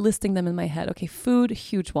I start listing them in my head. Okay, food,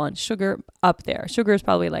 huge one. Sugar, up there. Sugar is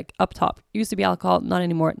probably like up top. It used to be alcohol, not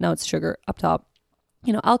anymore. Now it's sugar, up top.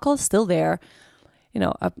 Alcohol is still there.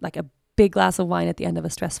 Like a big glass of wine at the end of a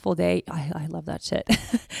stressful day. I love that shit.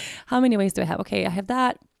 How many ways do I have? Okay, I have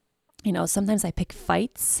that. Sometimes I pick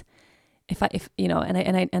fights.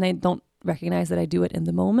 And I don't recognize that I do it in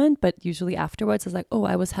the moment, but usually afterwards it's like, oh,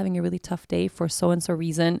 I was having a really tough day for so-and-so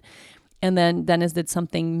reason. And then Dennis did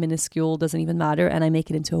something minuscule, doesn't even matter. And I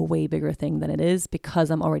make it into a way bigger thing than it is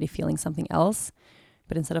because I'm already feeling something else.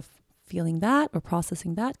 But instead of feeling that or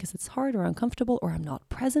processing that because it's hard or uncomfortable or I'm not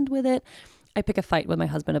present with it, I pick a fight with my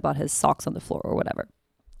husband about his socks on the floor or whatever.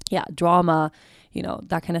 Yeah, drama,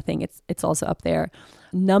 that kind of thing. It's also up there.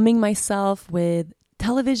 Numbing myself with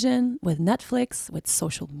television, with Netflix, with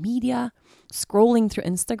social media, scrolling through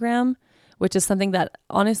Instagram, which is something that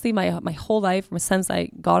honestly my whole life since I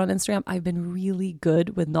got on Instagram, I've been really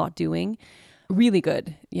good with not doing. Really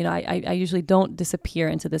good. I usually don't disappear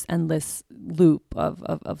into this endless loop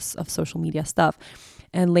of social media stuff.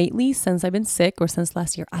 And lately, since I've been sick or since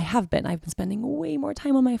last year, I've been spending way more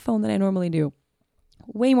time on my phone than I normally do.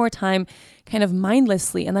 Way more time kind of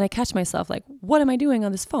mindlessly. And then I catch myself like, what am I doing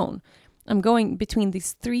on this phone? I'm going between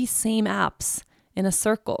these 3 same apps in a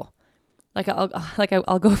circle. I'll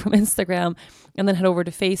go from Instagram and then head over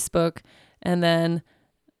to Facebook and then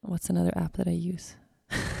what's another app that I use?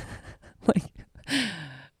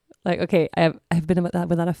 Okay, I've been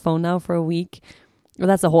without a phone now for a week. Well,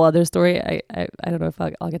 that's a whole other story. I don't know if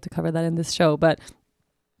I'll get to cover that in this show, but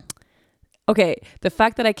okay, the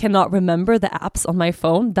fact that I cannot remember the apps on my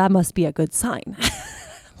phone, that must be a good sign.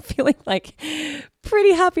 Feeling like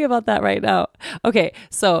pretty happy about that right now. Okay,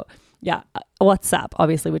 so WhatsApp,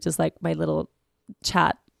 obviously, which is like my little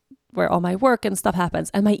chat where all my work and stuff happens,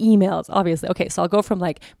 and my emails, obviously. Okay, so I'll go from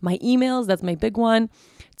like my emails, that's my big one,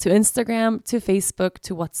 to Instagram, to Facebook,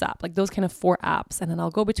 to WhatsApp, like those kind of 4 apps, and then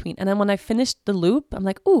I'll go between. And then when I finish the loop, I'm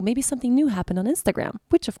like, oh, maybe something new happened on Instagram,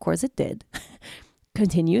 which of course it did.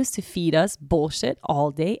 Continues to feed us bullshit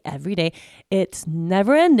all day, every day. It's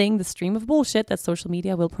never ending, the stream of bullshit that social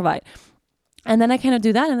media will provide. And then I kind of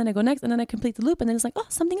do that, and then I go next, and then I complete the loop, and then it's like, oh,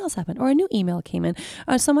 something else happened, or a new email came in,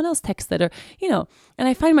 or someone else texted, or, and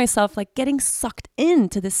I find myself like getting sucked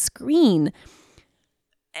into the screen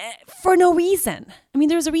for no reason. I mean,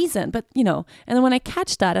 there's a reason, but, and then when I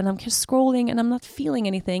catch that, and I'm just scrolling, and I'm not feeling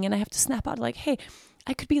anything, and I have to snap out like, hey,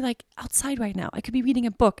 I could be like outside right now. I could be reading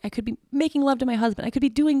a book. I could be making love to my husband. I could be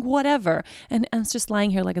doing whatever. And it's just lying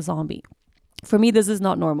here like a zombie. For me, this is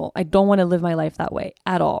not normal. I don't want to live my life that way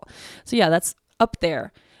at all. So that's up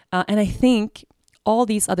there. And I think all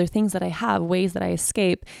these other things that I have, ways that I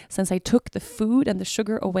escape, since I took the food and the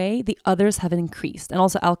sugar away, the others have increased. And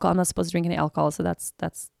also alcohol. I'm not supposed to drink any alcohol. So that's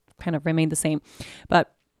kind of remained the same.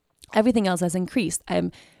 But everything else has increased.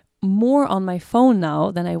 I'm more on my phone now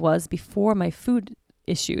than I was before my food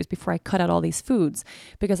issues, before I cut out all these foods,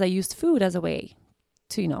 because I used food as a way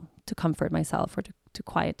to, to comfort myself or to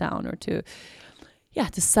quiet down or to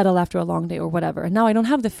settle after a long day or whatever. And now I don't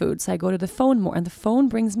have the food, so I go to the phone more, and the phone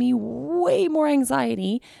brings me way more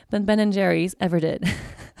anxiety than Ben & Jerry's ever did.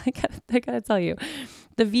 I gotta tell you,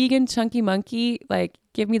 the vegan chunky monkey, like,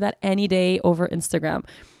 give me that any day over Instagram.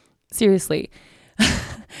 Seriously.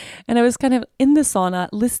 And I was kind of in the sauna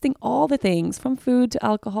listing all the things from food to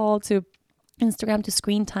alcohol to Instagram to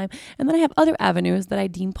screen time. And then I have other avenues that I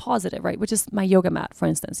deem positive, right? Which is my yoga mat, for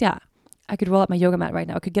instance. Yeah, I could roll out my yoga mat right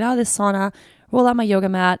now. I could get out of this sauna, roll out my yoga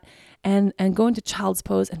mat and go into child's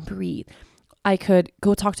pose and breathe. I could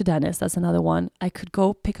go talk to Dennis. That's another one. I could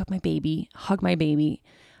go pick up my baby, hug my baby,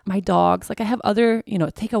 my dogs. Like I have other,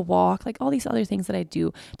 take a walk, like all these other things that I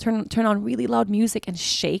do. Turn on really loud music and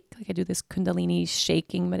shake. Like I do this Kundalini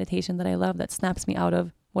shaking meditation that I love that snaps me out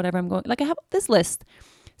of whatever I'm going. Like I have this list.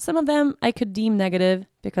 Some of them I could deem negative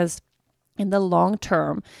because in the long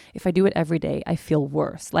term, if I do it every day, I feel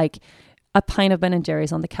worse. Like a pint of Ben &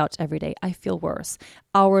 Jerry's on the couch every day, I feel worse.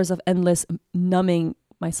 Hours of endless numbing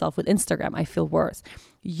myself with Instagram, I feel worse.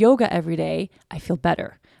 Yoga every day, I feel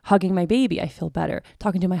better. Hugging my baby, I feel better.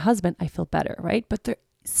 Talking to my husband, I feel better, right? But they're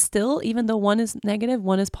still, even though one is negative,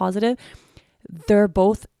 one is positive, they're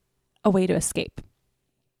both a way to escape.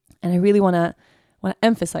 And I really want to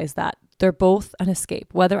emphasize that. They're both an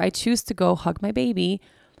escape. Whether I choose to go hug my baby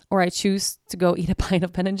or I choose to go eat a pint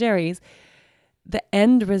of Ben & Jerry's, the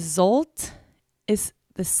end result is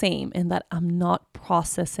the same in that I'm not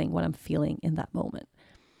processing what I'm feeling in that moment.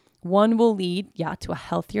 One will lead, to a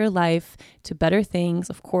healthier life, to better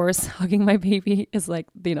things. Of course, hugging my baby is like,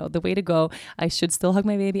 the way to go. I should still hug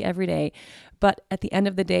my baby every day. But at the end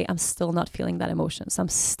of the day, I'm still not feeling that emotion. So I'm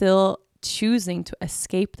still choosing to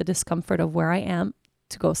escape the discomfort of where I am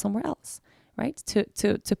to go somewhere else, right?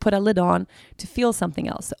 To put a lid on, to feel something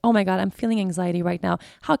else. Oh my God, I'm feeling anxiety right now.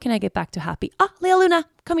 How can I get back to happy? Lea Luna,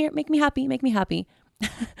 come here, make me happy, make me happy.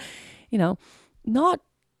 Not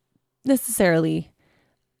necessarily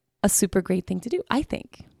a super great thing to do, I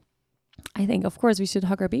think. Of course, we should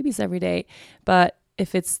hug our babies every day, but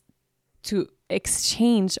if it's to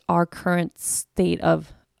exchange our current state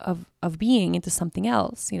of being into something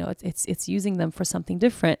else, it's using them for something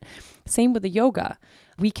different. Same with the yoga.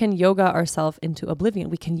 We can yoga ourselves into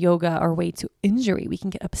oblivion. We can yoga our way to injury. We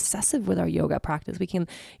can get obsessive with our yoga practice. We can,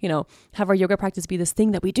 have our yoga practice be this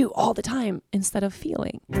thing that we do all the time instead of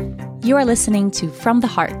feeling. You are listening to From the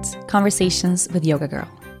Heart, Conversations with Yoga Girl.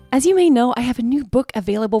 As you may know, I have a new book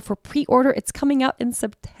available for pre-order. It's coming out in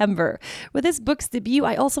September. With this book's debut,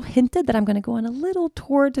 I also hinted that I'm going to go on a little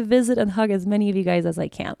tour to visit and hug as many of you guys as I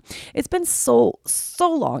can. It's been so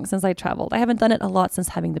long since I traveled. I haven't done it a lot since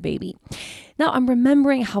having the baby. Now I'm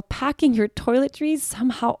remembering how packing your toiletries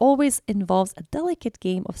somehow always involves a delicate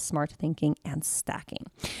game of smart thinking and stacking.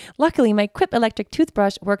 Luckily, my Quip electric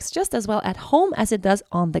toothbrush works just as well at home as it does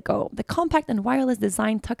on the go. The compact and wireless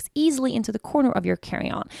design tucks easily into the corner of your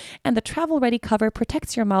carry-on, and the travel-ready cover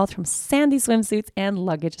protects your mouth from sandy swimsuits and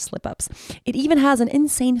luggage slip-ups. It even has an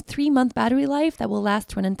insane 3-month battery life that will last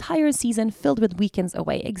through an entire season filled with weekends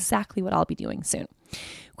away, exactly what I'll be doing soon.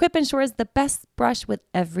 Quip ensures the best brush with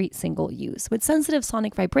every single use. With sensitive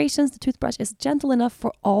sonic vibrations, the toothbrush is gentle enough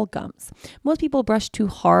for all gums. Most people brush too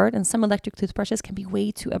hard, and some electric toothbrushes can be way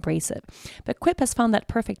too abrasive. But Quip has found that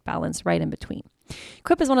perfect balance right in between.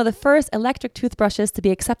 Quip is one of the first electric toothbrushes to be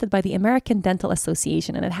accepted by the American Dental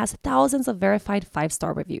Association, and it has thousands of verified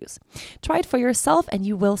 5-star reviews. Try it for yourself and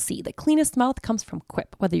you will see the cleanest mouth comes from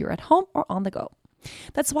Quip, whether you're at home or on the go.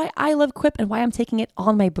 That's why I love Quip and why I'm taking it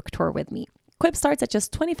on my book tour with me. Quip starts at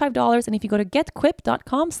just $25, and if you go to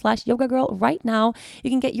getquip.com/yogagirl right now,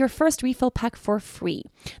 you can get your first refill pack for free.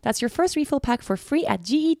 That's your first refill pack for free at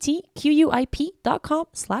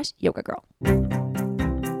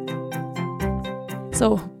getquip.com/yogagirl.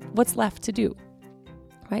 So what's left to do?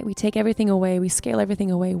 Right? We take everything away, we scale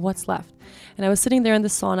everything away. What's left? And I was sitting there in the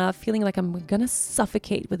sauna feeling like I'm going to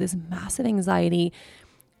suffocate with this massive anxiety,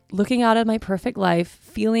 looking out at my perfect life,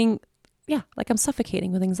 feeling like I'm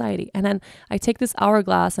suffocating with anxiety. And then I take this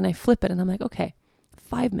hourglass and I flip it and I'm like, okay,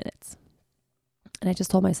 5 minutes. And I just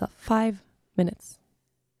told myself 5 minutes.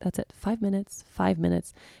 That's it. 5 minutes, 5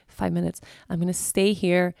 minutes, 5 minutes. I'm going to stay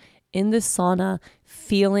here in this sauna,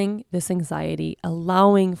 feeling this anxiety,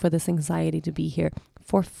 allowing for this anxiety to be here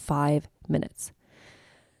for 5 minutes.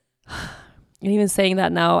 And even saying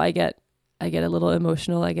that now, I get a little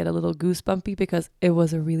emotional. I get a little goosebumpy because it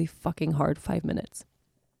was a really fucking hard 5 minutes.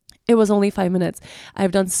 It was only 5 minutes.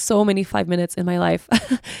 I've done so many 5 minutes in my life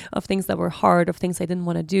of things that were hard, of things I didn't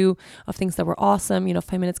want to do, of things that were awesome.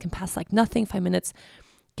 5 minutes can pass like nothing. 5 minutes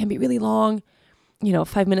can be really long.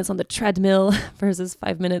 5 minutes on the treadmill versus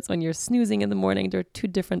 5 minutes when you're snoozing in the morning. They're two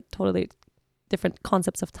totally different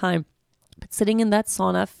concepts of time. But sitting in that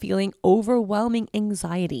sauna, feeling overwhelming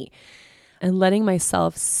anxiety and letting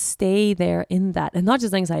myself stay there in that, and not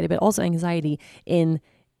just anxiety, but also anxiety in,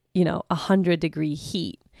 100-degree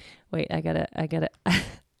heat. Wait, I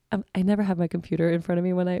never have my computer in front of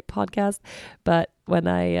me when I podcast, but when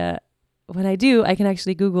I do, I can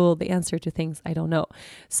actually Google the answer to things I don't know.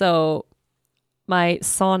 So my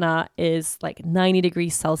sauna is like 90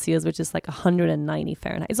 degrees Celsius, which is like 190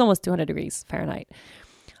 Fahrenheit. It's almost 200 degrees Fahrenheit.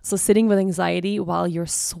 So sitting with anxiety while you're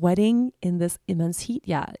sweating in this immense heat,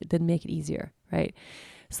 it didn't make it easier, right?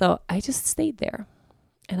 So I just stayed there,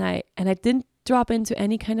 and I didn't drop into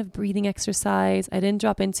any kind of breathing exercise. I didn't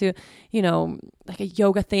drop into, like a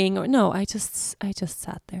yoga thing, or no, I just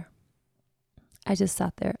sat there. I just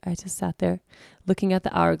sat there looking at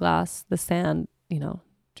the hourglass, the sand,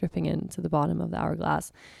 dripping into the bottom of the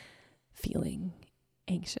hourglass, feeling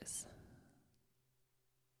anxious.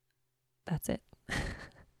 That's it.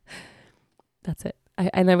 That's it.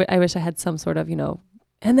 I wish I had some sort of,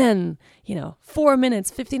 and then, 4 minutes,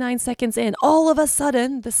 59 seconds in, all of a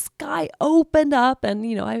sudden the sky opened up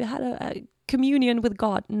and, I had a communion with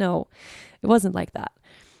God. No, it wasn't like that.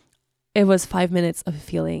 It was 5 minutes of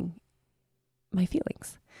feeling my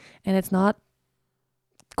feelings. And it's not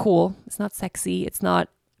cool. It's not sexy. It's not,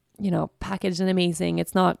 packaged and amazing.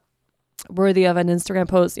 It's not worthy of an Instagram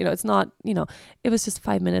post. It's not, it was just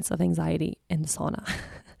 5 minutes of anxiety in the sauna.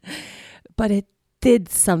 But it did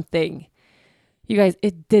something. You guys,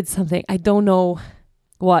 it did something. I don't know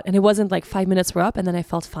what. And it wasn't like 5 minutes were up and then I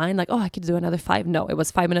felt fine. Like, I could do another 5. No, it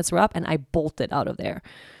was 5 minutes were up and I bolted out of there.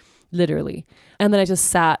 Literally. And then I just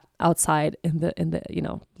sat outside in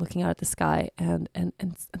the looking out at the sky and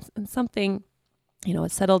something,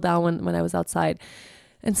 it settled down when I was outside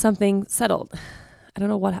and something settled. I don't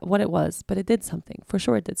know what it was, but it did something. For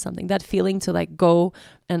sure it did something. That feeling to like go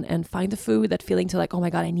and find the food, that feeling to like, oh my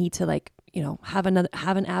God, I need to like, have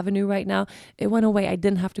an avenue right now. It went away. I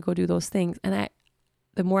didn't have to go do those things. And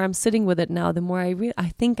the more I'm sitting with it now, the more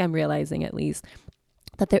I think I'm realizing at least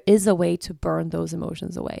that there is a way to burn those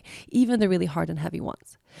emotions away, even the really hard and heavy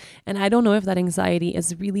ones. And I don't know if that anxiety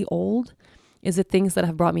is really old. Is it things that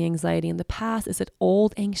have brought me anxiety in the past? Is it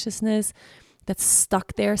old anxiousness that's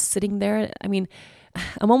stuck there, sitting there? I mean,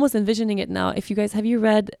 I'm almost envisioning it now. If you guys, have you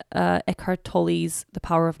read Eckhart Tolle's The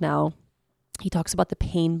Power of Now? He talks about the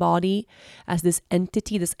pain body as this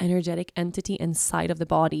entity, this energetic entity inside of the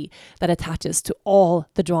body that attaches to all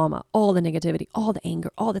the drama, all the negativity, all the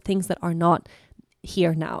anger, all the things that are not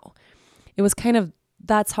here now. It was kind of,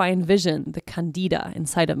 that's how I envisioned the candida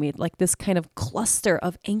inside of me, like this kind of cluster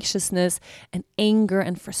of anxiousness and anger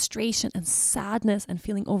and frustration and sadness and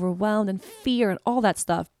feeling overwhelmed and fear and all that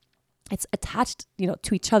stuff. It's attached,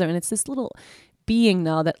 to each other. And it's this little being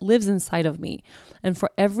now that lives inside of me. And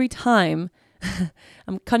for every time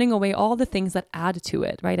I'm cutting away all the things that add to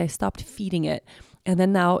it, right? I stopped feeding it. And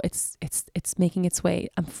then now it's making its way.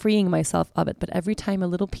 I'm freeing myself of it. But every time a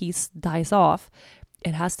little piece dies off,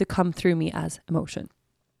 it has to come through me as emotion.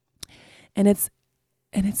 And it's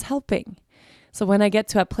helping. So when I get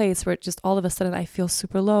to a place where it just all of a sudden I feel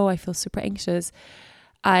super low, I feel super anxious,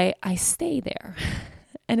 I stay there.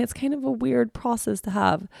 And it's kind of a weird process to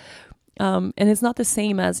have. And it's not the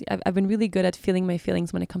same as, I've been really good at feeling my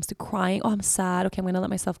feelings when it comes to crying. Oh, I'm sad. Okay, I'm going to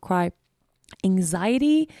let myself cry.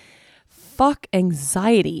 Anxiety, fuck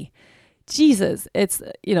anxiety. Jesus, it's,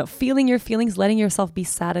 feeling your feelings, letting yourself be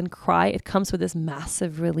sad and cry. It comes with this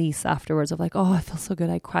massive release afterwards of like, oh, I feel so good.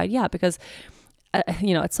 I cried. Yeah, because,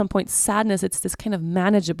 at some point, sadness, it's this kind of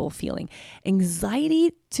manageable feeling.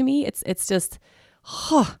 Anxiety, to me, it's just,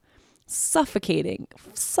 suffocating,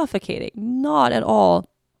 not at all.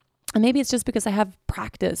 And maybe it's just because I have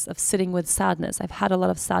practice of sitting with sadness. I've had a lot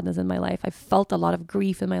of sadness in my life. I've felt a lot of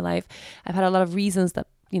grief in my life. I've had a lot of reasons that,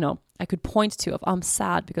 I could point to of I'm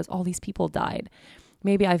sad because all these people died.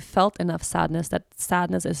 Maybe I've felt enough sadness that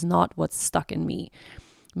sadness is not what's stuck in me.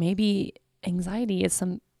 Maybe anxiety is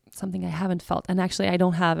something I haven't felt. And actually, I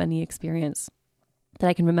don't have any experience that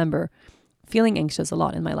I can remember feeling anxious a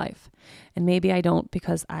lot in my life. And maybe I don't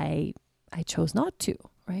because I chose not to,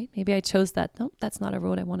 right? Maybe I chose that, no, that's not a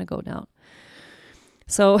road I want to go down.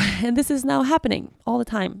 So, and this is now happening all the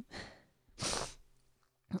time.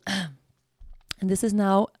 And this is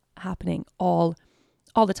now happening all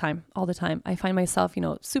the time. I find myself,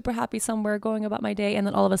 super happy somewhere going about my day. And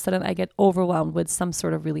then all of a sudden I get overwhelmed with some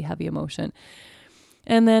sort of really heavy emotion.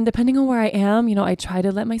 And then depending on where I am, I try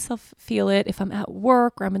to let myself feel it. If I'm at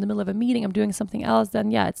work or I'm in the middle of a meeting, I'm doing something else, then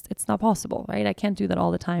yeah, it's not possible, right? I can't do that all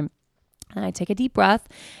the time. And I take a deep breath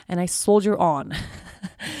and I soldier on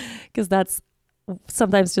because that's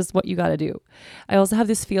sometimes just what you got to do. I also have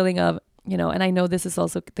this feeling of, and I know this is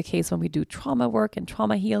also the case when we do trauma work and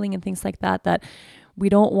trauma healing and things like that, that we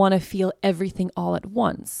don't want to feel everything all at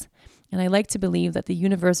once. And I like to believe that the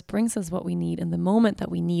universe brings us what we need in the moment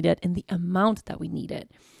that we need it, in the amount that we need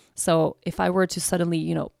it. So if I were to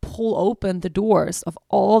suddenly, pull open the doors of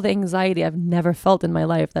all the anxiety I've never felt in my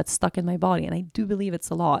life that's stuck in my body, and I do believe it's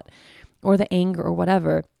a lot, or the anger or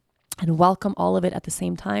whatever, and welcome all of it at the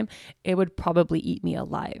same time, it would probably eat me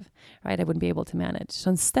alive, right? I wouldn't be able to manage. So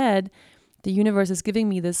instead, the universe is giving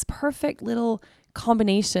me this perfect little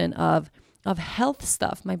combination of health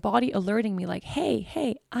stuff, my body alerting me like,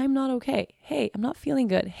 hey, I'm not okay. Hey, I'm not feeling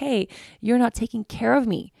good. Hey, you're not taking care of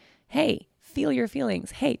me. Hey, feel your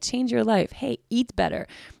feelings. Hey, change your life. Hey, eat better.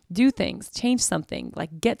 do things, change something,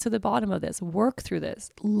 like get to the bottom of this, work through this,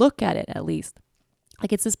 look at it at least.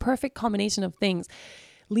 Like it's this perfect combination of things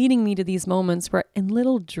leading me to these moments where in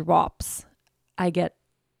little drops, I get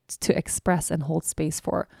to express and hold space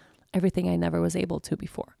for everything I never was able to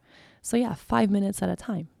before. So yeah, 5 minutes at a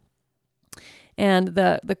time. And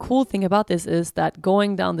the cool thing about this is that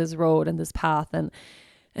going down this road and this path, and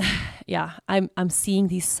yeah, I'm seeing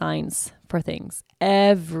these signs for things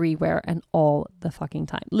everywhere and all the fucking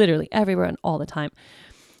time, literally everywhere and all the time.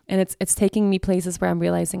 And it's taking me places where I'm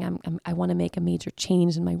realizing I want to make a major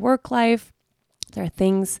change in my work life. There are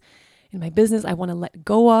things in my business I want to let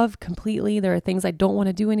go of completely. There are things I don't want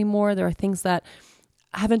to do anymore. There are things that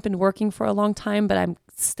haven't been working for a long time, but I'm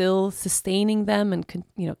still sustaining them and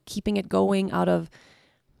keeping it going out of,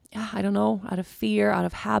 out of fear, out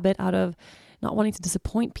of habit, out of not wanting to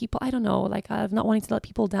disappoint people. I don't know, like out of not wanting to let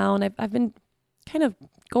people down. I've been kind of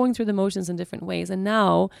going through the motions in different ways. And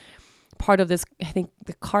now part of this, I think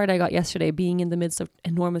the card I got yesterday, being in the midst of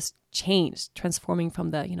enormous change, transforming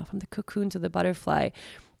from the cocoon to the butterfly,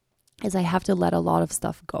 is I have to let a lot of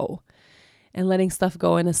stuff go, and letting stuff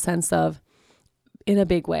go in a sense of, in a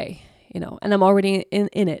big way, and I'm already in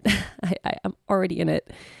it. I'm already in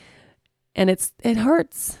it. And it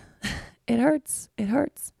hurts. It hurts.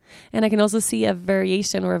 And I can also see a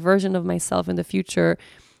variation or a version of myself in the future,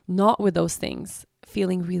 not with those things,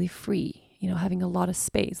 feeling really free, having a lot of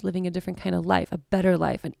space, living a different kind of life, a better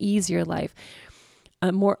life, an easier life,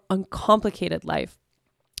 a more uncomplicated life.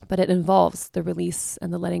 But it involves the release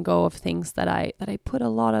and the letting go of things that I put a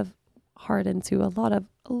lot of heart into, a lot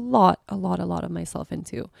of myself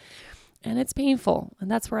into. And it's painful.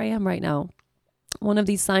 And that's where I am right now. One of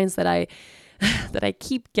these signs that I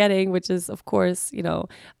keep getting, which is, of course,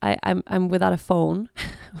 I'm without a phone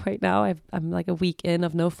right now. I'm like a week in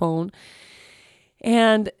of no phone.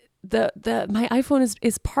 And my iPhone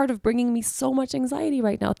is part of bringing me so much anxiety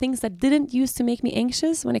right now. Things that didn't used to make me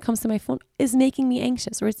anxious when it comes to my phone is making me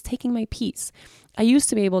anxious, or it's taking my peace. I used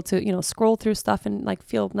to be able to, scroll through stuff and like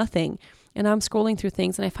feel nothing. And I'm scrolling through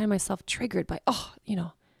things and I find myself triggered by,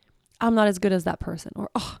 I'm not as good as that person, or,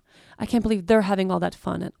 I can't believe they're having all that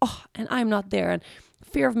fun, and I'm not there, and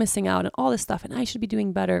fear of missing out and all this stuff. And I should be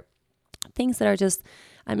doing better. Things that are just,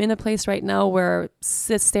 I'm in a place right now where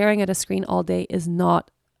staring at a screen all day is not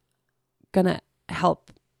gonna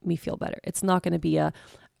help me feel better. It's not gonna be a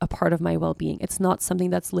part of my well-being. It's not something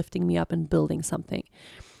that's lifting me up and building something.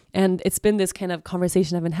 And it's been this kind of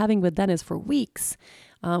conversation I've been having with Dennis for weeks.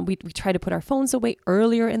 We try to put our phones away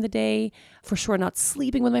earlier in the day. For sure, not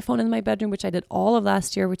sleeping with my phone in my bedroom, which I did all of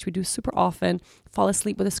last year, which we do super often. Fall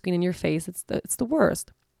asleep with a screen in your face. It's the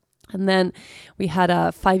worst. And then we had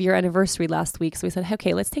a 5-year anniversary last week. So we said,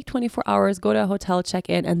 okay, let's take 24 hours, go to a hotel, check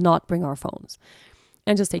in, and not bring our phones.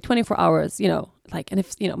 And just take 24 hours, and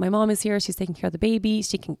if, my mom is here, she's taking care of the baby.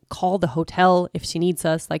 She can call the hotel if she needs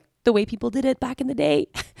us, like the way people did it back in the day.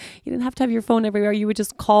 You didn't have to have your phone everywhere. You would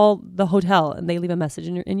just call the hotel and they leave a message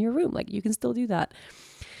in your room. Like, you can still do that.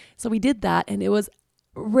 So we did that, and it was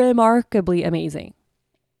remarkably amazing.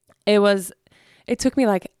 It took me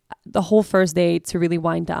like the whole first day to really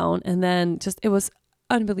wind down. And then it was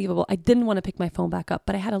unbelievable. I didn't want to pick my phone back up,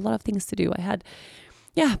 but I had a lot of things to do. I had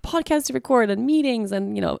podcasts to record and meetings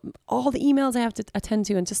and, all the emails I have to attend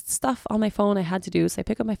to and just stuff on my phone I had to do. So I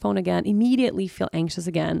pick up my phone again, immediately feel anxious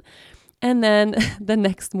again. And then the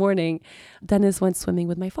next morning, Dennis went swimming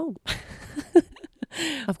with my phone.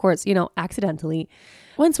 Of course, accidentally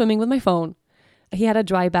went swimming with my phone. He had a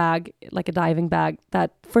dry bag, like a diving bag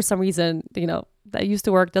that for some reason, that used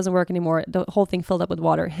to work, doesn't work anymore. The whole thing filled up with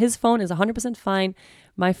water. His phone is 100% fine.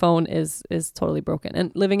 My phone is totally broken.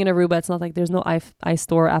 And living in Aruba, it's not like there's no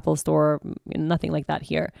iStore, Apple Store, nothing like that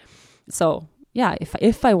here. So yeah,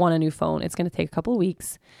 if I want a new phone, it's going to take a couple of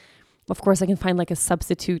weeks. Of course, I can find like a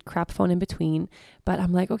substitute crap phone in between. But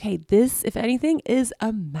I'm like, okay, this, if anything, is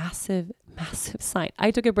a massive, massive sign.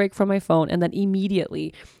 I took a break from my phone, and then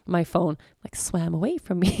immediately my phone like swam away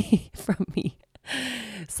from me,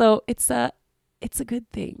 So it's a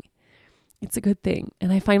good thing. It's a good thing.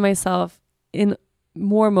 And I find myself in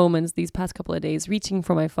more moments these past couple of days reaching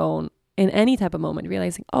for my phone in any type of moment,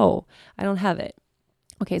 realizing, oh, I don't have it.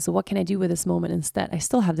 Okay, so what can I do with this moment instead? I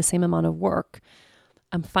still have the same amount of work.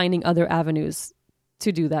 I'm finding other avenues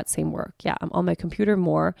to do that same work. Yeah, I'm on my computer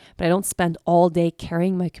more, but I don't spend all day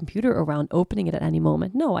carrying my computer around, opening it at any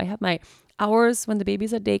moment. No, I have my hours when the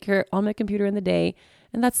baby's at daycare on my computer in the day,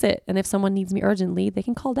 and that's it. And if someone needs me urgently, they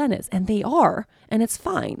can call Dennis, and they are, and it's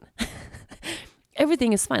fine.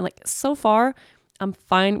 Everything is fine. Like, so far, I'm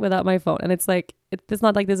fine without my phone. And it's like, it's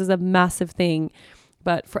not like this is a massive thing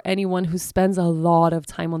But for anyone who spends a lot of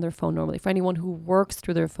time on their phone normally, for anyone who works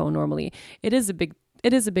through their phone normally, it is a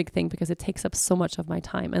big thing because it takes up so much of my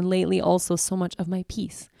time, and lately also so much of my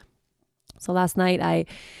peace. So last night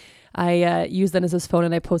I used Dennis's phone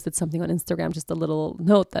and I posted something on Instagram, just a little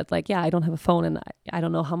note that like, yeah, I don't have a phone and I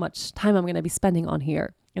don't know how much time I'm going to be spending on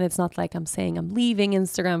here. And it's not like I'm saying I'm leaving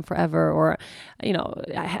Instagram forever, or,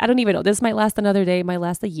 I don't even know. This might last another day, might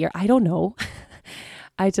last a year. I don't know.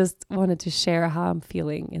 I just wanted to share how I'm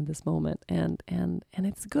feeling in this moment. And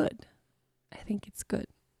it's good. I think it's good.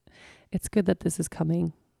 It's good that this is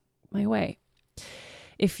coming my way.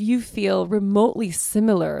 If you feel remotely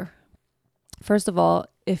similar, first of all,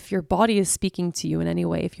 if your body is speaking to you in any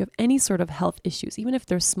way, if you have any sort of health issues, even if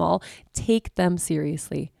they're small, take them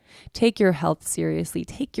seriously. Take your health seriously.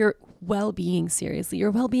 Take your well-being seriously.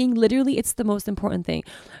 Your well-being, literally, it's the most important thing.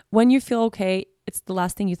 When you feel okay, it's the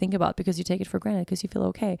last thing you think about because you take it for granted because you feel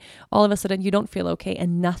okay. All of a sudden, you don't feel okay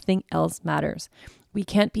and nothing else matters. We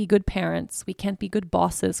can't be good parents. We can't be good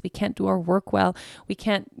bosses. We can't do our work well. We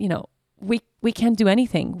can't, we can't do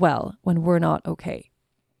anything well when we're not okay.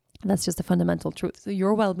 That's just a fundamental truth. So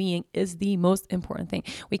your well-being is the most important thing.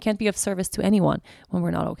 We can't be of service to anyone when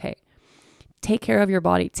we're not okay. Take care of your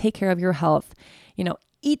body, take care of your health,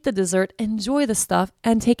 eat the dessert, enjoy the stuff,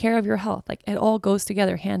 and take care of your health. Like it all goes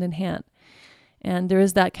together hand in hand. And there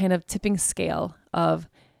is that kind of tipping scale of,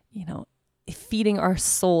 feeding our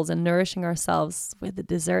souls and nourishing ourselves with the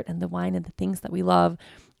dessert and the wine and the things that we love.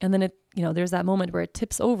 And then there's that moment where it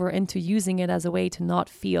tips over into using it as a way to not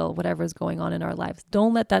feel whatever is going on in our lives.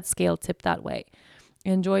 Don't let that scale tip that way.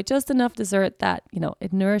 Enjoy just enough dessert that,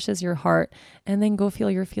 it nourishes your heart, and then go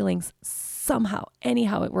feel your feelings somehow,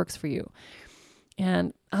 anyhow it works for you.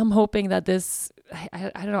 And I'm hoping that this, I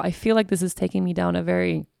don't know, I feel like this is taking me down a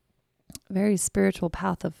very, very spiritual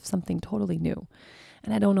path of something totally new.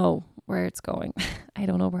 And I don't know where it's going. I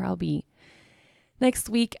don't know where I'll be next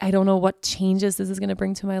week. I don't know what changes this is going to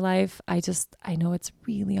bring to my life. I know it's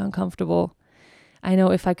really uncomfortable. I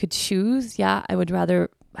know if I could choose, I would rather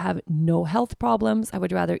have no health problems. I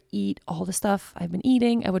would rather eat all the stuff I've been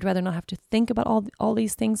eating. I would rather not have to think about all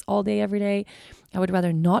these things all day, every day. I would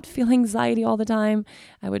rather not feel anxiety all the time.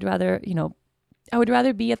 I would rather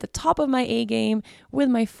be at the top of my A game with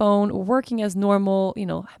my phone, working as normal,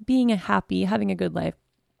 being happy, having a good life.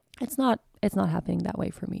 It's not happening that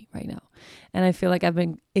way for me right now. And I feel like I've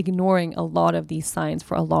been ignoring a lot of these signs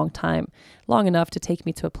for a long time, long enough to take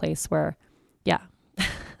me to a place where,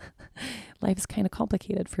 life is kind of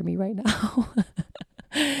complicated for me right now.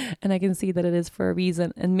 And I can see that it is for a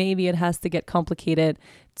reason. And maybe it has to get complicated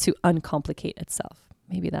to uncomplicate itself.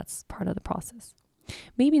 Maybe that's part of the process.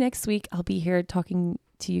 Maybe next week I'll be here talking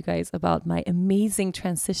to you guys about my amazing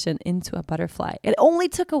transition into a butterfly. It only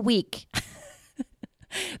took a week.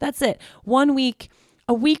 That's it. 1 week,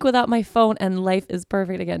 a week without my phone, and life is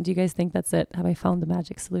perfect again. Do you guys think that's it? Have I found the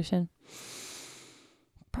magic solution?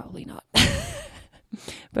 Probably not.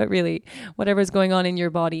 But really, whatever's going on in your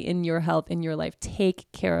body, in your health, in your life, take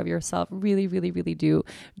care of yourself. Really, really, really do.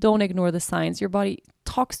 Don't ignore the signs. Your body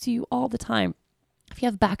talks to you all the time. If you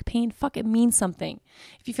have back pain, it means something.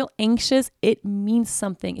 If you feel anxious, it means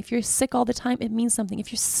something. If you're sick all the time, it means something.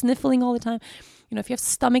 If you're sniffling all the time, if you have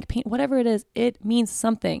stomach pain, whatever it is, it means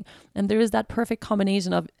something. And there is that perfect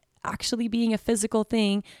combination of actually being a physical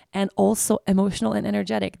thing and also emotional and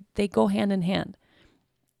energetic. They go hand in hand.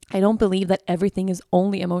 I don't believe that everything is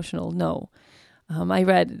only emotional. No. I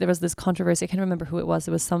read, there was this controversy. I can't remember who it was.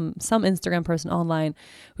 It was some Instagram person online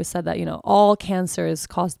who said that, all cancer is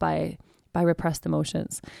caused by repressed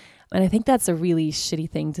emotions. And I think that's a really shitty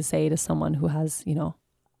thing to say to someone who has,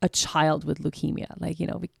 a child with leukemia. Like,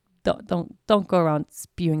 we don't go around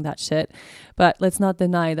spewing that shit. But let's not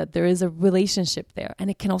deny that there is a relationship there, and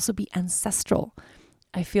it can also be ancestral.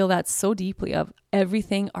 I feel that so deeply of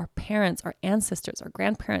everything our parents, our ancestors, our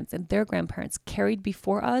grandparents, and their grandparents carried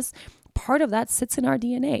before us. Part of that sits in our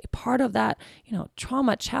DNA. Part of that,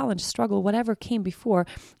 trauma, challenge, struggle, whatever came before,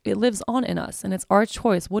 it lives on in us, and it's our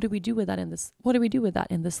choice. What do we do with that in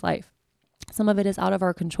this life? Some of it is out of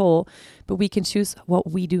our control, but we can choose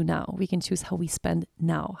what we do now. We can choose how we spend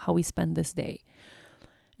now, how we spend this day.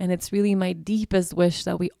 And it's really my deepest wish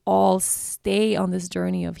that we all stay on this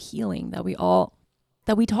journey of healing, that we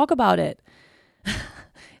talk about it,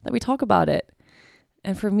 that we talk about it.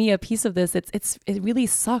 And for me, a piece of this, it really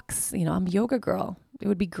sucks. I'm a yoga girl. It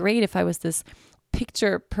would be great if I was this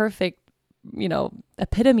picture perfect,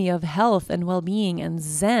 epitome of health and well-being and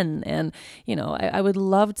Zen. And, I would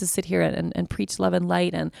love to sit here and preach love and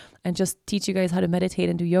light and just teach you guys how to meditate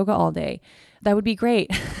and do yoga all day. That would be great.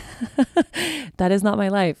 That is not my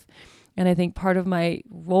life. And I think part of my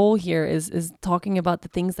role here is talking about the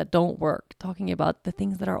things that don't work, talking about the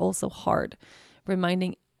things that are also hard,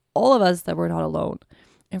 reminding all of us that we're not alone.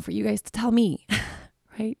 And for you guys to tell me,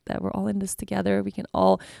 right, that we're all in this together. We can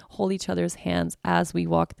all hold each other's hands as we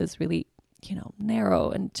walk this really,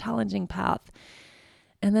 narrow and challenging path.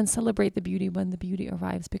 And then celebrate the beauty when the beauty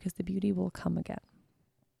arrives, because the beauty will come again.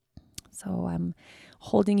 So I'm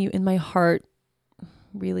holding you in my heart.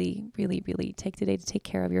 Really, really, really take today to take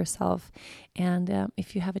care of yourself. And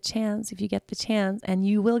if you have a chance, if you get the chance, and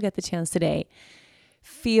you will get the chance today,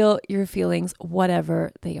 feel your feelings,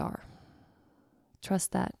 whatever they are.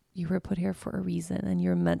 Trust that you were put here for a reason, and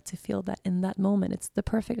you're meant to feel that in that moment. It's the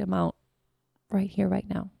perfect amount right here, right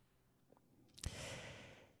now.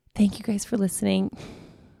 Thank you guys for listening.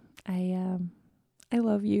 I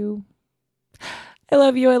love you. I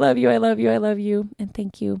love you. I love you. I love you. I love you. And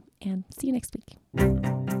thank you. And see you next week.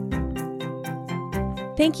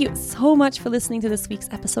 Thank you so much for listening to this week's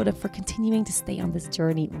episode and for continuing to stay on this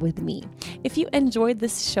journey with me. If you enjoyed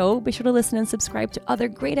this show, be sure to listen and subscribe to other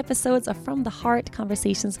great episodes of From the Heart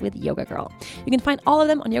Conversations with Yoga Girl. You can find all of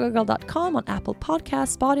them on yogagirl.com, on Apple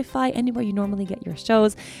Podcasts, Spotify, anywhere you normally get your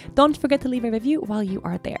shows. Don't forget to leave a review while you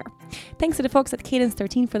are there. Thanks to the folks at Cadence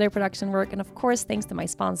 13 for their production work. And of course, thanks to my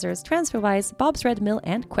sponsors, TransferWise, Bob's Red Mill,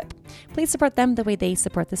 and Quip. Please support them the way they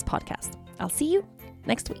support this podcast. I'll see you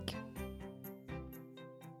next week.